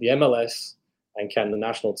can the MLS and can the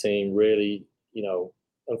national team really,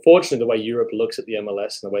 unfortunately, the way Europe looks at the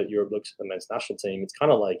MLS and the way that Europe looks at the men's national team, it's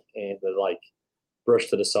kind of like they're like brushed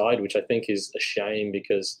to the side, which I think is a shame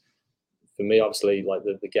because for me, obviously, like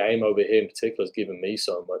the game over here in particular has given me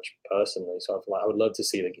so much personally. So I would love to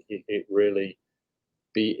see it really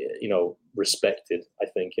be, respected, I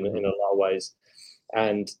think, in a lot of ways.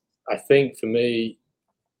 And I think for me,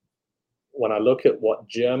 when I look at what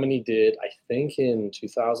Germany did, I think in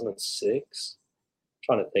 2006,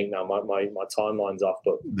 trying to think now, my timeline's off,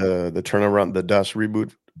 but The turnaround, the DOS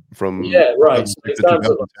reboot from yeah, right. So 2006 in to terms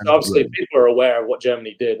of 2010. obviously Right. people are aware of what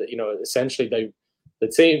Germany did. That essentially the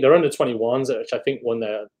team they're under 21s, which I think won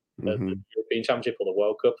the Mhm. European Championship or the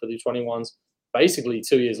World Cup for the 21s. Basically,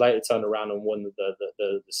 2 years later, turned around and won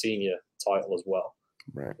the senior title as well.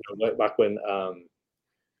 Right. Back when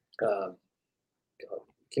God,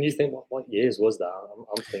 can you think what years was that?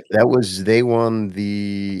 I'm thinking That was they won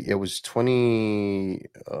it was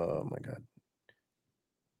oh my god,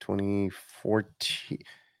 2014.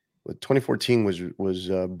 Well, 2014 was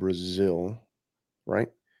Brazil, right?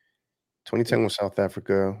 2010 was South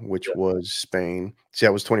Africa, which yeah, was Spain. See,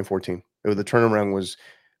 that was 2014. The turnaround was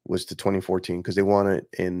to 2014 because they won it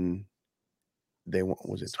in they won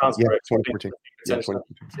was it 20 sounds yeah, correct. I think 2014. Yeah, potentially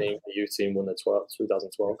 2014. the youth team won the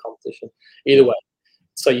 2012 competition. Either way,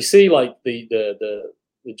 so you see, like the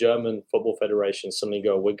German Football Federation suddenly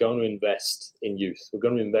go, we're going to invest in youth. We're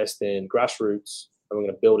going to invest in grassroots, and we're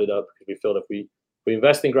going to build it up because we feel if we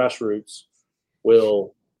invest in grassroots,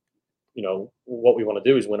 we'll what we want to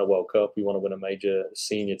do is win a World Cup. We want to win a major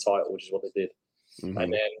senior title, which is what they did. And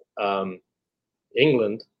Mhm. then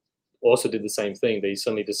England also did the same thing. They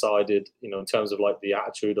suddenly decided, in terms of like the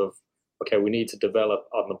attitude of, okay, we need to develop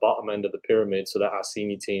on the bottom end of the pyramid so that our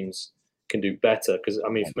senior teams can do better. Because I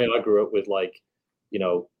mean, for me, I grew up with like, you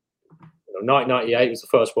know, 1998 was the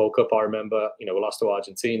first World Cup I remember. We lost to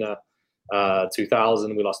Argentina.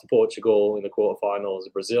 2000, we lost to Portugal in the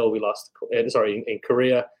quarterfinals. Brazil, we lost. In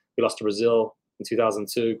Korea, we lost to Brazil in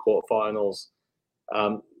 2002 quarterfinals.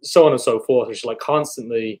 So on and so forth. It's like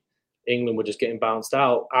constantly England were just getting bounced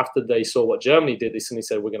out. After they saw what Germany did, they suddenly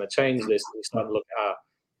said, we're going to change this. And we started to look at our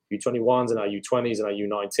U21s and our U20s and our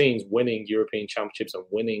U19s winning European championships and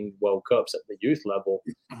winning World Cups at the youth level.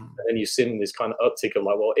 And then you see this kind of uptick of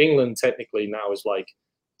like, well, England technically now is like,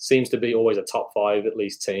 seems to be always a top 5 at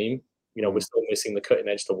least team. We're still missing the cutting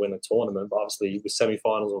edge to win a tournament. But obviously with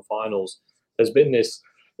semi-finals and finals, there's been this,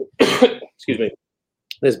 excuse me,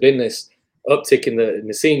 there's been this uptick in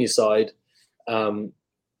the senior side.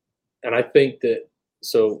 And I think that,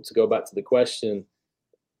 so to go back to the question,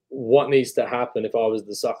 what needs to happen if I was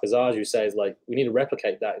the Sakazaj who says like, we need to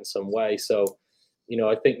replicate that in some way. So,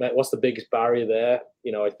 I think that what's the biggest barrier there?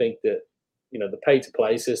 I think that, the pay to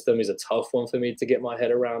play system is a tough one for me to get my head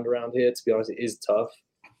around here. To be honest, it is tough.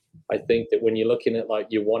 I think that when you're looking at like,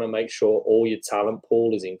 you want to make sure all your talent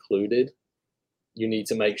pool is included. You need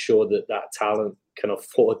to make sure that that talent can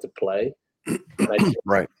afford to play.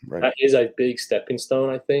 Right. That is a big stepping stone,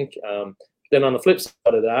 I think. Then on the flip side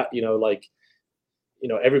of that,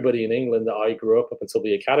 everybody in England that I grew up until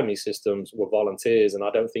the academy systems were volunteers, and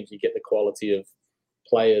I don't think you get the quality of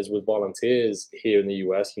players with volunteers here in the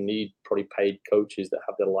US. You need probably paid coaches that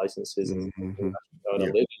have their licenses and earn a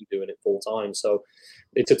living doing it full time. So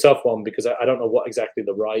it's a tough one because I don't know what exactly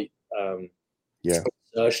the right Yeah.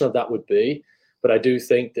 version of that would be. But I do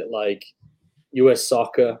think that like US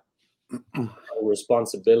soccer a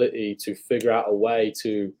responsibility to figure out a way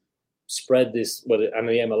to spread this, and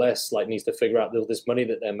the MLS like needs to figure out this money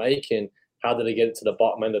that they're making, how do they get it to the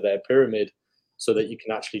bottom end of their pyramid so that you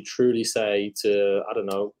can actually truly say to, I don't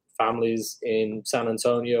know, families in San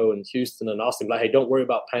Antonio and Houston and Austin, like, hey, don't worry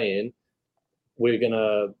about paying. We're going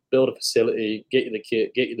to build a facility, get you the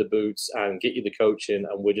kit, get you the boots, and get you the coaching,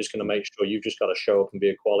 and we're just going to make sure you've just got to show up and be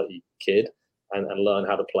a quality kid and learn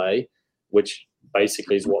how to play, which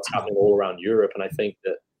basically is what's happening all around Europe. And I think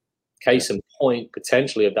that case in point,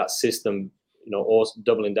 potentially, of that system, or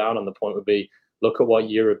doubling down on the point would be, look at what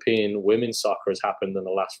European women's soccer has happened in the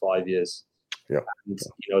last 5 years. Yeah. And,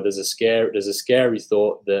 there's a scary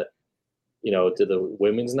thought that, do the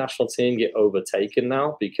women's national team get overtaken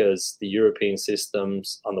now because the European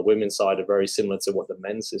systems on the women's side are very similar to what the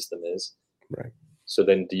men's system is. Right. So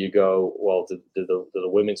then do you go, well, do the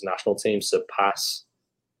women's national team surpass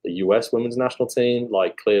the US women's national team?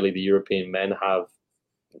 Like, clearly the European men have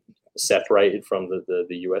separated from the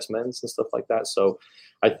US men's and stuff like that. So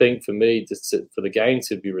I think for me, for the game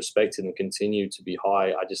to be respected and continue to be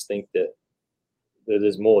high, I just think that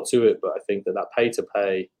there's more to it. But I think that pay to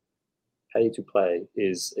play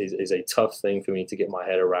is a tough thing for me to get my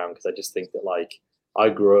head around, because I just think that, like, I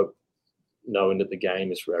grew up knowing that the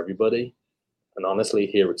game is for everybody, and honestly,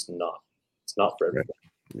 here it's not. It's not for everybody.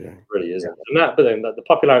 Yeah. It really isn't. And but then the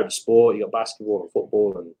popularity of sport, you got basketball and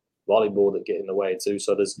football and volleyball that get in the way too.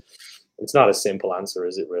 So it's not a simple answer,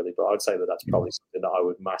 is it really? But I would say that that's probably something that I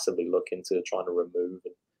would massively look into trying to remove,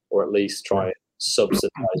 or at least try and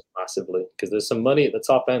subsidize massively, because there's some money at the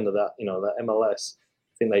top end of that. That MLS.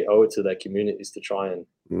 I think they owe it to their communities to try and,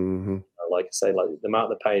 like I say, like the amount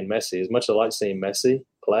they're paying Messi. As much as I like seeing Messi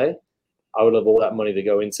play, I would love all that money to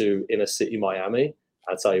go into inner city Miami.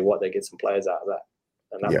 I tell you what, they get some players out of that,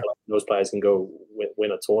 and those players can go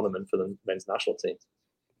win a tournament for the men's national team.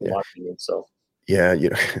 In my opinion, so. Yeah,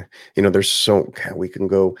 there's we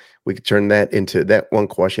could turn that one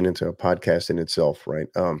question into a podcast in itself, right?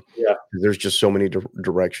 There's just so many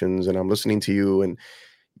directions, and I'm listening to you, and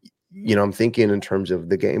I'm thinking in terms of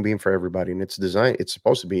the game being for everybody, and it's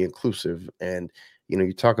supposed to be inclusive. And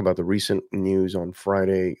you talk about the recent news on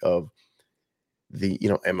Friday of the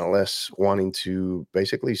MLS wanting to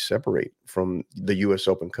basically separate from the US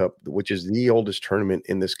Open Cup, which is the oldest tournament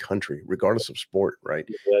in this country, regardless of sport, right?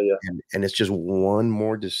 Yeah. And it's just one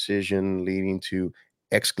more decision leading to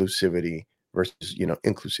exclusivity versus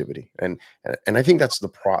inclusivity. And I think that's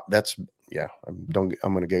I'm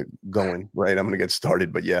gonna get going, right? I'm gonna get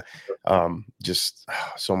started, but just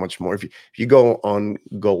so much more. If you go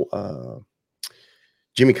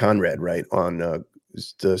Jimmy Conrad, right, on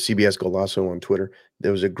the CBS Golazo on Twitter,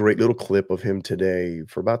 there was a great little clip of him today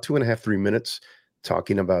for about 2.5-3 minutes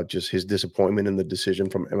talking about just his disappointment in the decision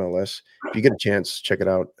from MLS. If you get a chance, check it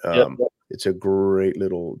out. It's a great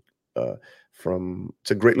little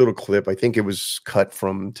clip. I think it was cut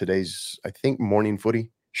from today's, morning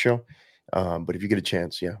footy show. But if you get a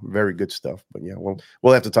chance, very good stuff. But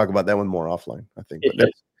we'll have to talk about that one more offline, I think. But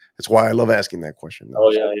that's why I love asking that question.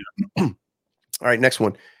 Oh yeah. All right, next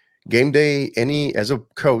one. Game day, as a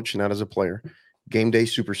coach, not as a player, game day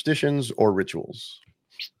superstitions or rituals?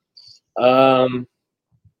 Yeah,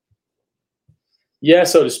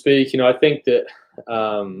 so to speak. I think that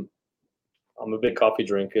I'm a big coffee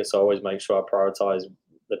drinker, so I always make sure I prioritize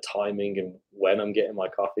the timing and when I'm getting my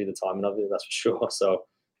coffee, the timing of it, that's for sure. So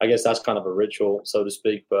I guess that's kind of a ritual, so to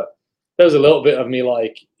speak. But there's a little bit of me,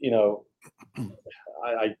 like,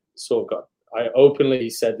 I openly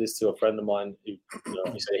said this to a friend of mine. He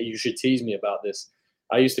said, you should tease me about this.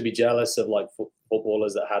 I used to be jealous of like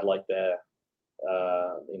footballers that had like their,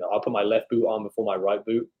 I'll put my left boot on before my right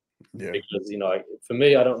boot. Yeah. Because, for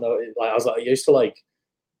me, I don't know. I was like, I used to like,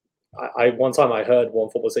 one time I heard one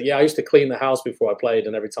footballer say, I used to clean the house before I played,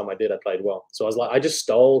 and every time I did, I played well. So I was like, I just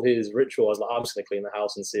stole his ritual. I was like, I'm just going to clean the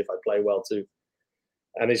house and see if I play well too.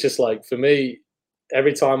 And it's just like, for me,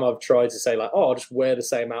 every time I've tried to say like, I'll just wear the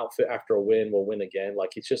same outfit after a win, we'll win again.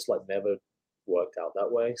 Like, it's just like never worked out that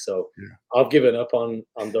way. So I've given up on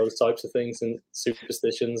those types of things and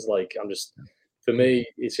superstitions. Like, for me,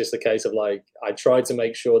 it's just a case of like, I try to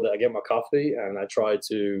make sure that I get my coffee, and I try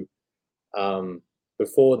to,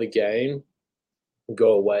 before the game,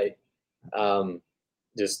 go away.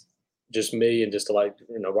 Just me, and just to like,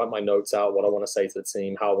 write my notes out, what I want to say to the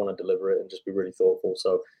team, how I want to deliver it, and just be really thoughtful.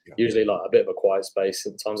 So usually like a bit of a quiet space.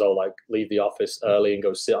 Sometimes I'll like leave the office early and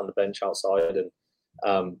go sit on the bench outside, and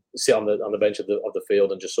sit on the bench of the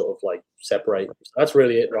field, and just sort of like separate. So that's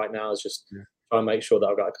really it right now, is just try and make sure that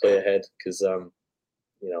I've got a clear head, because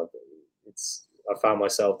I found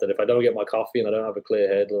myself that if I don't get my coffee and I don't have a clear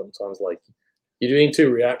head, sometimes like you're being too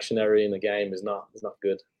reactionary in the game is not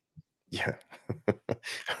good. Yeah.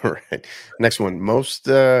 All right. Next one. Most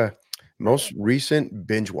recent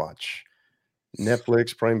binge watch.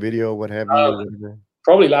 Netflix, Prime Video, what have you, Uh, or whatever.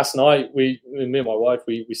 Probably last night, me and my wife,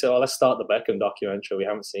 we said, "Oh, let's start the Beckham documentary." We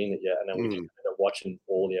haven't seen it yet, and then we just Mm. ended up watching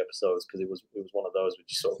all the episodes because it was one of those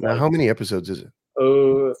which sort of Now, like how many episodes is it?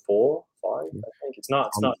 4, 5. I think it's not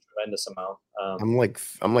I'm a tremendous amount.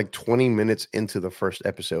 I'm like 20 minutes into the first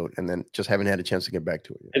episode and then just haven't had a chance to get back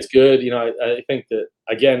to it yet. It's good. I think that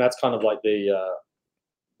again, that's kind of like the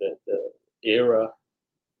era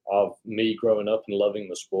of me growing up and loving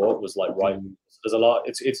the sport was like right. Mm. There's a lot.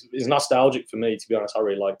 It's nostalgic for me, to be honest. I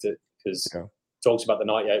really liked it because Yeah. it talks about the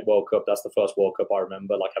 '98 World Cup. That's the first World Cup I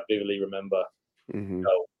remember. Like I vividly remember, Mhm.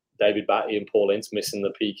 David Batty and Paul Ince missing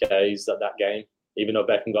the PKs that game. Even though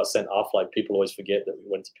Beckham got sent off, like people always forget that we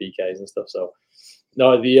went to PKs and stuff. So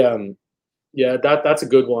no, yeah, that's a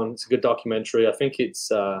good one. It's a good documentary. I think it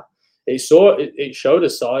showed a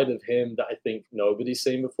side of him that I think nobody's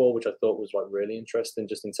seen before, which I thought was like really interesting,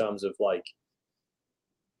 just in terms of like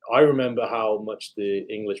I remember how much the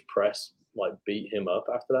English press like beat him up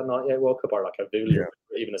after that '98 World Cup. I vividly Yeah. remember,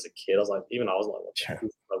 even as a kid, I was like, Yeah.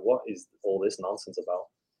 what is all this nonsense about?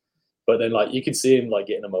 But then like you could see him like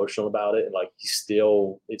getting emotional about it, and like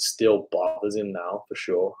it still bothers him now for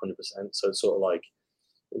sure, 100%. So it's sort of like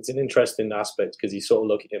it's an interesting aspect because you sort of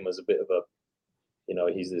look at him as a bit of a,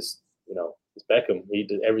 he's this, it's Beckham.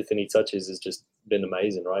 Everything he touches has just been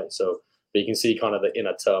amazing, right? So but you can see kind of the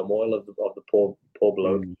inner turmoil of the poor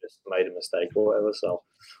bloke Mm. who just made a mistake or whatever. So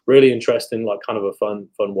really interesting, like kind of a fun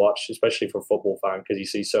watch, especially for a football fan because you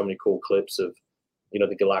see so many cool clips of the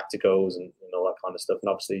Galacticos and all that kind of stuff, and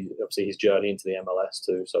obviously his journey into the MLS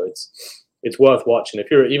too. So it's worth watching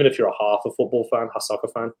even if you're a half a football fan, a soccer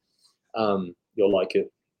fan, you'll like it.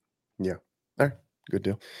 Yeah. All right. Good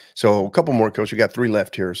deal. So a couple more, coach. We got 3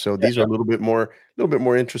 left here. So Yeah, these are sure. a little bit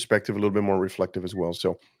more introspective, a little bit more reflective as well.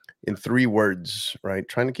 So in 3 words, right?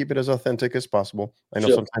 Trying to keep it as authentic as possible. I know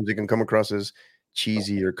Sure. sometimes it can come across as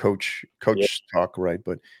cheesy or Yeah. coach talk, right?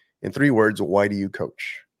 But in 3 words, why do you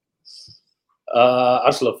coach? I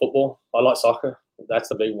just love football. I like soccer. That's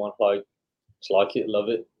the big one. Like, just like it, love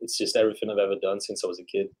it. It's just everything I've ever done since I was a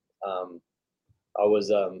kid. Um, I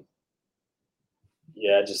was,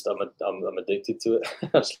 yeah, just I'm addicted to it.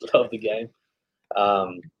 I just love the game.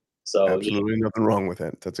 Um, so yeah, Absolutely nothing wrong with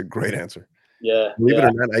that. That's a great answer. yeah, Believe it yeah.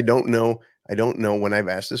 or not, I don't know when I've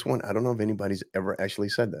asked this one, I don't know if anybody's ever actually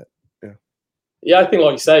said that. Yeah. Yeah, I think,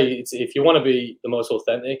 like you say, it's if you want to be the most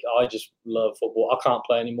authentic, I just love football. I can't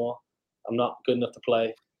play anymore. I'm not good enough to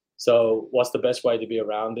play. So, what's the best way to be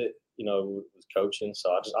around it? Was coaching.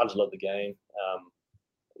 So I just love the game.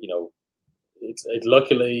 You know, it's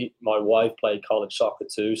luckily my wife played college soccer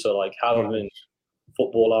too. So, like Oh, having nice.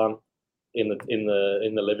 football on in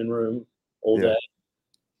the living room all Yeah. day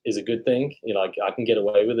is a good thing. I can get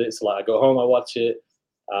away with it. So, like, I go home, I watch it.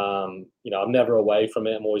 I'm never away from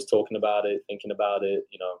it. I'm always talking about it, thinking about it.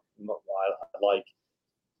 I like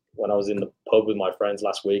when I was in the pub with my friends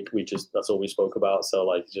last week. That's all we spoke about. So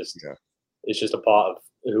like, Yeah. it's just a part of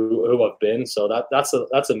who I've been. So that's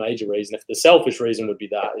a major reason. If the selfish reason would be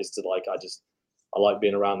that is to like I like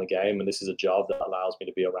being around the game, and this is a job that allows me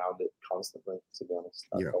to be around it constantly. To be honest,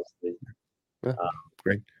 that's Yeah. probably Yeah. uh,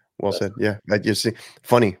 Great. Well best. said. Yeah. I just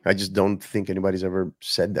funny. I just don't think anybody's ever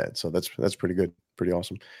said that. So that's pretty good. Pretty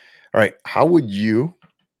awesome. All right. How would your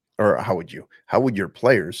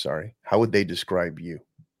players, sorry, how would they describe you?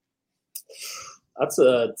 I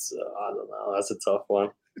don't know. That's a tough one.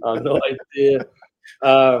 I have no idea.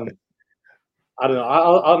 Um, I don't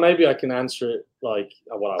know. Maybe I can answer it like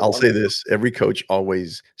what I I'll want. say this, every coach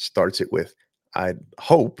always starts it with I'd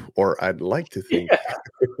hope or I'd like to think. Yeah,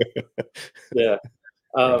 yeah. Yeah.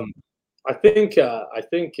 Um, I think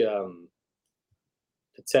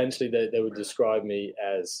potentially they would describe me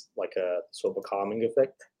as like a sort of a calming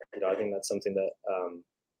effect. I think that's something that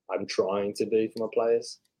I'm trying to be for my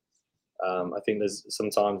players. I think there's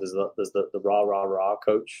the rah rah rah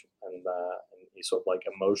coach, and you sort of like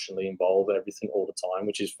emotionally involve everything all the time,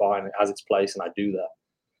 which is fine. It has its place, and I do that.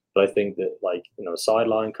 But I think that like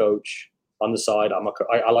sideline coach on the side,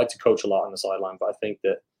 I like to coach a lot on the sideline, but I think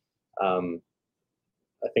that um,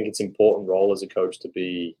 I think it's important role as a coach to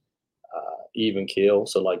be even keel.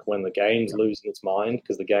 So like when the game's losing its mind,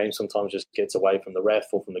 because the game sometimes just gets away from the ref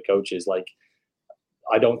or from the coaches. Like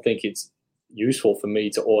I don't think it's useful for me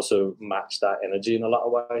to also match that energy in a lot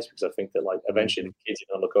of ways, because I think that like eventually Mhm. the kids are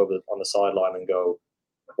going to look over on the sideline and go,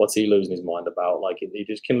 "What's he losing his mind about?" Like he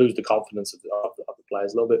just can lose the confidence of the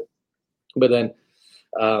players a little bit. But then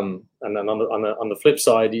And then on the flip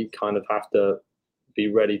side, you kind of have to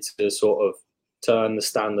be ready to sort of turn the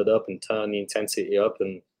standard up and turn the intensity up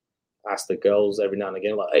and ask the girls every now and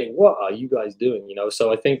again, like, hey, what are you guys doing? You know,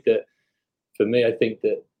 so I think that for me, I think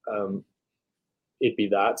that it'd be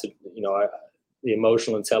that, to, you know, the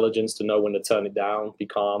emotional intelligence to know when to turn it down, be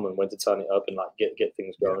calm, and when to turn it up and like get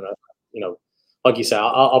things going. You know, like you say,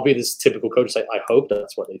 I'll be this typical coach. Say, I hope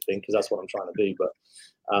that's what they think, because that's what I'm trying to be. But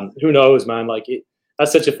who knows, man? Like,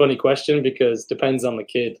 that's such a funny question, because depends on the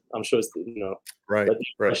kid. I'm sure it's, you know, right.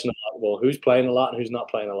 Question about, well, who's playing a lot and who's not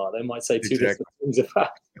playing a lot. They might say two different things about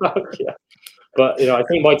yeah. But you know, I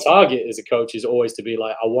think my target as a coach is always to be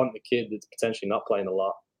like, I want the kid that's potentially not playing a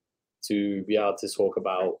lot to be able to talk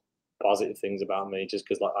about positive things about me, just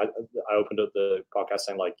because like I opened up the podcast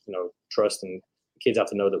saying, like, you know, trust, and kids have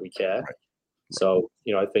to know that we care. Right. So,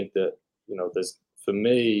 you know, I think that, you know, there's, for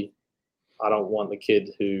me, I don't want the kid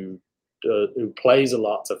who plays a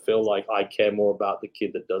lot to feel like I care more about the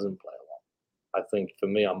kid that doesn't play a lot. I think for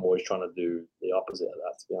me, I'm always trying to do the opposite of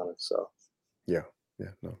that, to be honest. So yeah,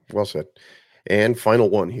 no, well said. And final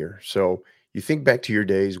one here. So you think back to your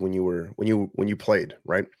days when you played,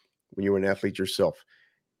 right? When you were an athlete yourself,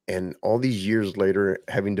 and all these years later,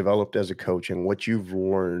 having developed as a coach and what you've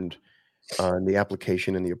learned on the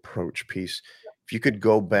application and the approach piece, if you could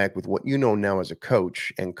go back with what you know now as a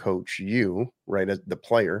coach and coach you, right, as the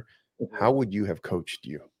player, how would you have coached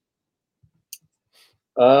you?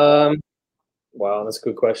 Wow, that's a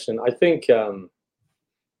good question. I think I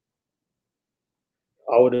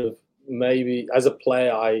would have, maybe as a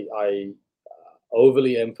player, I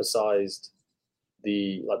overly emphasized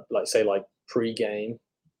the like say like pre-game,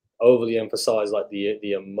 overly emphasized like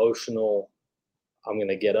the emotional. I'm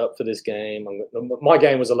gonna get up for this game. My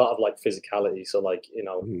game was a lot of like physicality, so like, you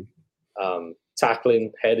know,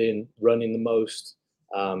 tackling, heading, running the most,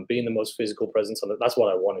 being the most physical presence on it. That's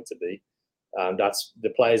what I wanted to be. That's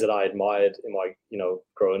the players that I admired in my, you know,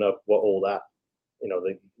 growing up, were all that, you know,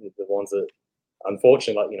 the ones that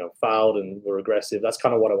unfortunately, like, you know, fouled and were aggressive. That's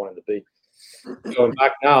kind of what I wanted to be. Going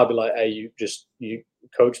back now, I'd be like, hey, you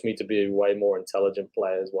coached me to be a way more intelligent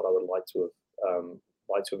player, is what I would like to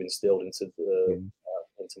have instilled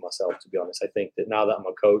into myself, to be honest. I think that now that I'm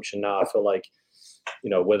a coach, and now I feel like, you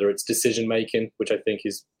know, whether it's decision making, which I think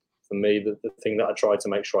is, for me, the thing that I try to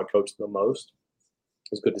make sure I coach the most,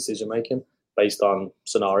 is good decision making based on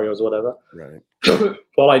scenarios or whatever. Right.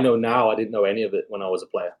 Well, I know now, I didn't know any of it when I was a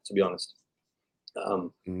player, to be honest. A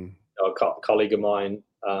colleague of mine,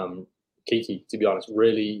 Kiki, to be honest,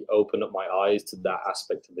 really opened up my eyes to that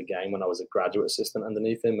aspect of the game when I was a graduate assistant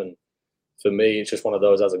underneath him. And for me, it's just one of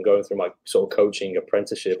those, as I'm going through my sort of coaching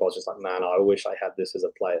apprenticeship, I was just like, man, I wish I had this as a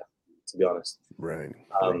player, to be honest. Right.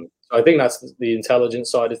 So I think that's the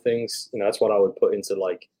intelligence side of things. You know, that's what I would put into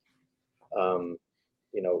like,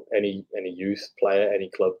 you know, any youth player, any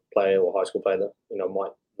club player or high school player that, you know,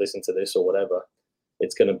 might listen to this or whatever.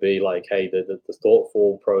 It's going to be like, hey, the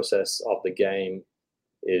thoughtful process of the game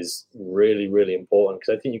is really, really important,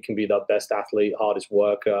 because I think you can be the best athlete, hardest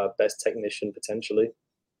worker, best technician potentially,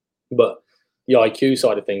 but the IQ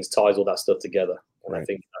side of things ties all that stuff together. And I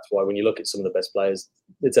think that's why when you look at some of the best players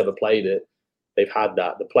that's ever played it, they've had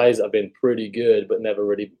that. The players that have been pretty good but never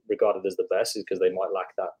really regarded as the best is because they might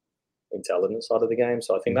lack that intelligence side of the game.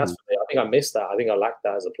 So I think I think I missed that. I think I lacked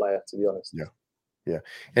that as a player, to be honest. Yeah.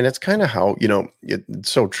 And that's kind of how, you know,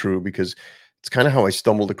 it's so true, because it's kind of how I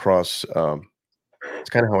stumbled across the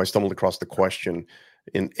question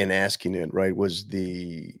in asking it, right, was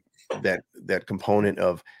that component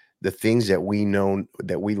of the things that we know,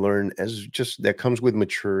 that we learn, as just that comes with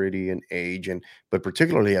maturity and age, and but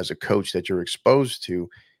particularly as a coach, that you're exposed to,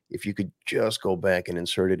 if you could just go back and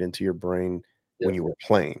insert it into your brain when you were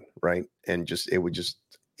playing, right, and it would just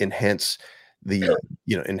enhance the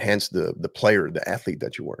player, the athlete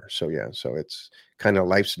that you were. So yeah, so it's kind of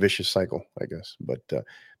life's vicious cycle, I guess.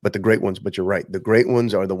 But the great ones, but you're right, the great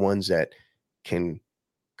ones are the ones that can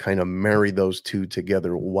kind of marry those two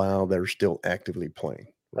together while they're still actively playing.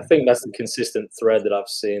 Right? I think that's the consistent thread that I've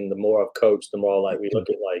seen. The more I've coached, the more like we look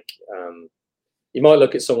at like, you might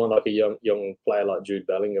look at someone like a young player like Jude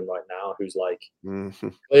Bellingham right now, who's like,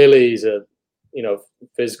 clearly he's a, you know,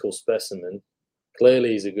 physical specimen.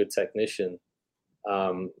 Clearly he's a good technician.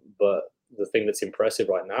 But the thing that's impressive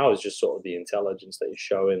right now is just sort of the intelligence that he's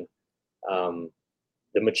showing,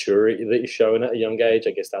 the maturity that he's showing at a young age.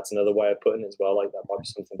 I guess that's another way of putting it as well. Like, that might be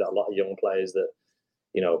something that a lot of young players that,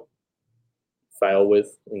 you know, fail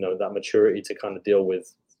with, you know, that maturity to kind of deal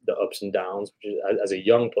with the ups and downs. As a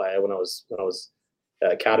young player, when I was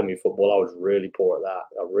at academy football, I was really poor at that.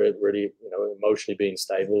 I really, you know, emotionally being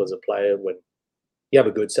stable as a player when you have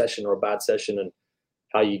a good session or a bad session, and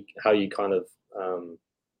how you kind of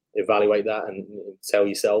evaluate that and tell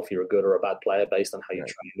yourself you're a good or a bad player based on how you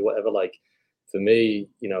train or whatever. Like for me,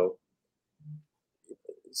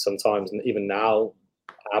 sometimes even now,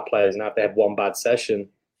 our players now, if they have one bad session,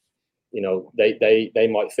 they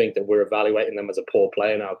might think that we're evaluating them as a poor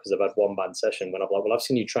player now because they've had one bad session. When I'm like, well, I've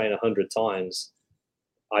seen you train 100 times.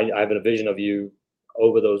 I have a vision of you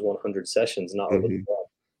over those 100 sessions, not over the one.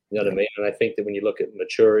 You know what I mean? And I think that when you look at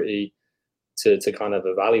maturity to kind of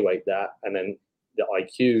evaluate that, and then the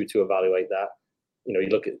IQ to evaluate that, you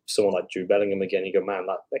look at someone like Drew Bellingham again, you go, man,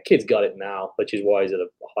 that kid's got it now, which is why he's a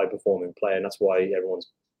high performing player. And that's why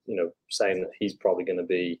everyone's, saying that he's probably going to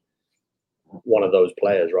be one of those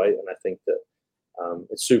players, right? And I think that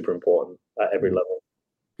it's super important at every level.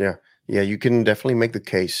 Yeah. Yeah. You can definitely make the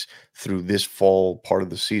case through this fall part of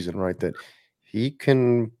the season, right? That he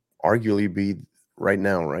can arguably be right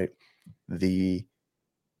now, right? The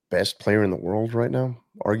best player in the world right now,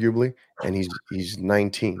 arguably. And he's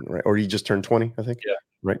 19, right? Or he just turned 20, I think. Yeah.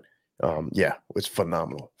 Right. Yeah, it's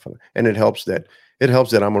phenomenal. And it helps that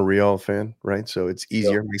I'm a Real fan, right? So it's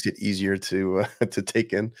easier, makes it easier to to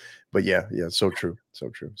take in. But yeah, so true. So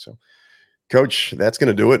true. So Coach, that's going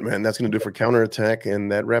to do it, man. That's going to do it for Counterattack.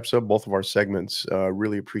 And that wraps up both of our segments.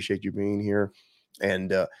 Really appreciate you being here.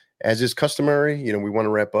 And as is customary, we want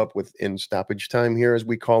to wrap up with in stoppage time here, as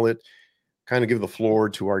we call it. Kind of give the floor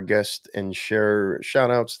to our guest and share shout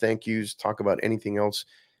outs, thank yous, talk about anything else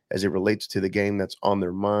as it relates to the game that's on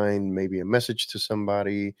their mind, maybe a message to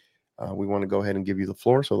somebody. We want to go ahead and give you the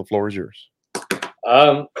floor. So the floor is yours.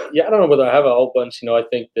 I don't know whether I have a whole bunch. I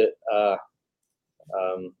think that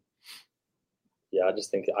I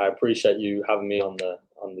just think I appreciate you having me on the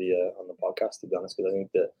podcast, to be honest, because I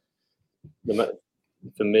think that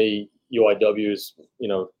for me, UIW is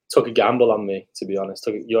took a gamble on me, to be honest.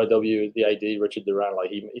 UIW, the AD Richard Duran, like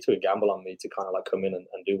he took a gamble on me to kind of like come in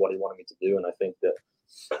and do what he wanted me to do, and I think that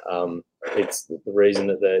it's the reason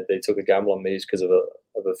that they took a gamble on me is because of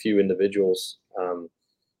a few individuals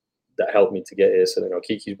that helped me to get here. So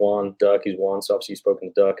Kiki's one, Dirk is one. So obviously you've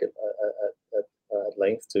spoken to Dirk at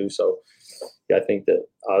length too. So I think that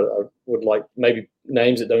I would like maybe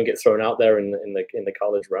names that don't get thrown out there in the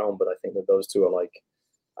college realm, but I think that those two are like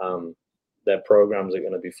their programs are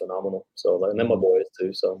going to be phenomenal. So and they're my boys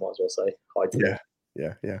too. So I might as well say hi to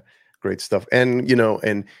them. Yeah. Great stuff. And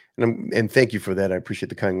and thank you for that. I appreciate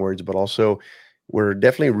the kind words, but also we're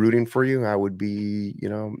definitely rooting for you. I would be,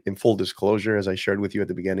 in full disclosure, as I shared with you at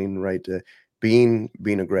the beginning, right? Being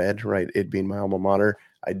a grad, right? It being my alma mater,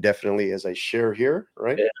 I definitely, as I share here,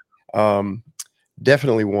 right? Yeah.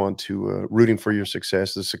 Definitely want to rooting for your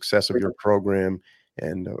success, the success of your program,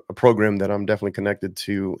 and a program that I'm definitely connected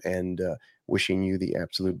to, and wishing you the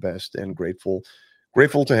absolute best and grateful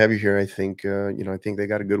to have you here. I think, I think they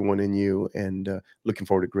got a good one in you, and looking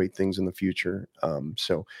forward to great things in the future.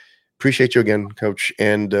 So appreciate you again, Coach.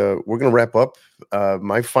 And we're going to wrap up.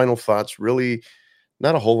 My final thoughts, really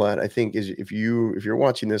not a whole lot, I think, is if you're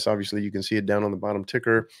watching this, obviously you can see it down on the bottom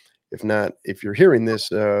ticker. If not, if you're hearing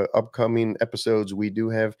this, upcoming episodes, we do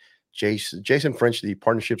have Jason French, the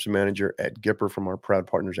partnerships manager at Gipper, from our proud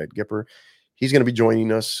partners at Gipper. He's going to be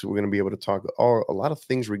joining us. We're going to be able to talk a lot of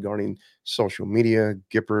things regarding social media,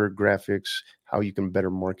 Gipper graphics, how you can better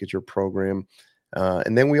market your program.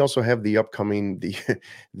 And then we also have the upcoming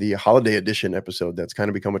the holiday edition episode that's kind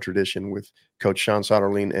of become a tradition with Coach Sean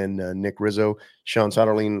Soderling and Nick Rizzo. Sean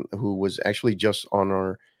Soderling, who was actually just on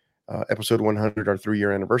our episode 100, our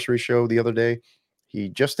 3-year anniversary show the other day. He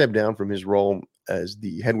just stepped down from his role as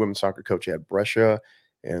the head women's soccer coach at Brescia,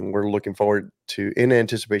 and we're looking forward to, in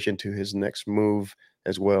anticipation, to his next move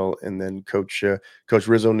as well. And then Coach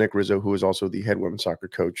Rizzo, Nick Rizzo, who is also the head women's soccer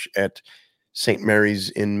coach at St.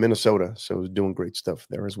 Mary's in Minnesota. So he's doing great stuff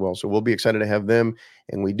there as well. So we'll be excited to have them.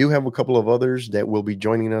 And we do have a couple of others that will be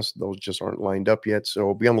joining us. Those just aren't lined up yet.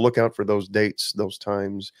 So be on the lookout for those dates, those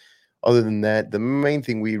times. Other than that, the main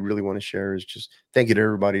thing we really want to share is just thank you to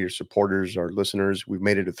everybody, your supporters, our listeners. We've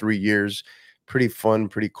made it to 3 years. Pretty fun,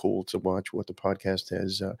 pretty cool to watch what the podcast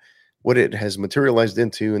has, what it has materialized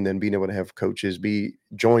into, and then being able to have coaches be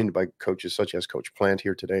joined by coaches such as Coach Plant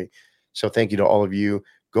here today. So thank you to all of you.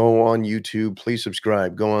 Go on YouTube. Please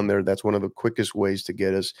subscribe. Go on there. That's one of the quickest ways to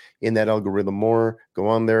get us in that algorithm more. Go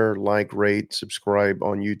on there, like, rate, subscribe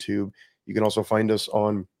on YouTube. You can also find us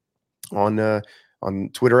on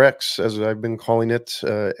Twitter X, as I've been calling it,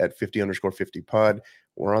 at 50_50 pod.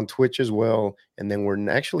 We're on Twitch as well. And then we're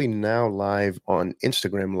actually now live on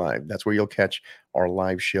Instagram Live. That's where you'll catch our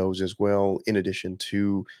live shows as well, in addition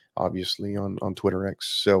to obviously on Twitter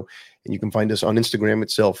X. So, and you can find us on Instagram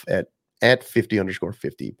itself at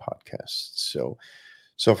 50_50 podcasts.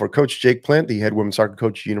 So for Coach Jake Plant, the head women's soccer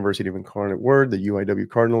coach, University of Incarnate Word, the UIW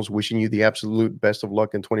Cardinals, wishing you the absolute best of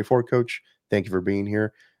luck in 24, Coach. Thank you for being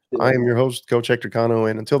here. I am your host, Coach Hector Cano,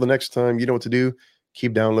 and until the next time, you know what to do.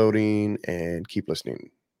 Keep downloading and keep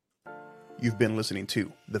listening. You've been listening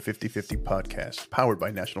to the 50/50 podcast, powered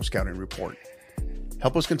by National Scouting Report.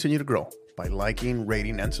 Help us continue to grow by liking,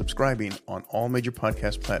 rating, and subscribing on all major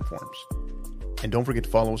podcast platforms. And don't forget to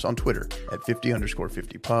follow us on Twitter at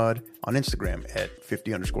 50_50pod, on Instagram at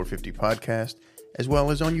 50_50 podcast, as well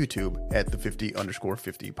as on YouTube at the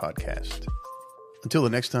 50_50 podcast. Until the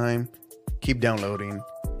next time, keep downloading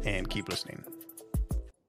and keep listening.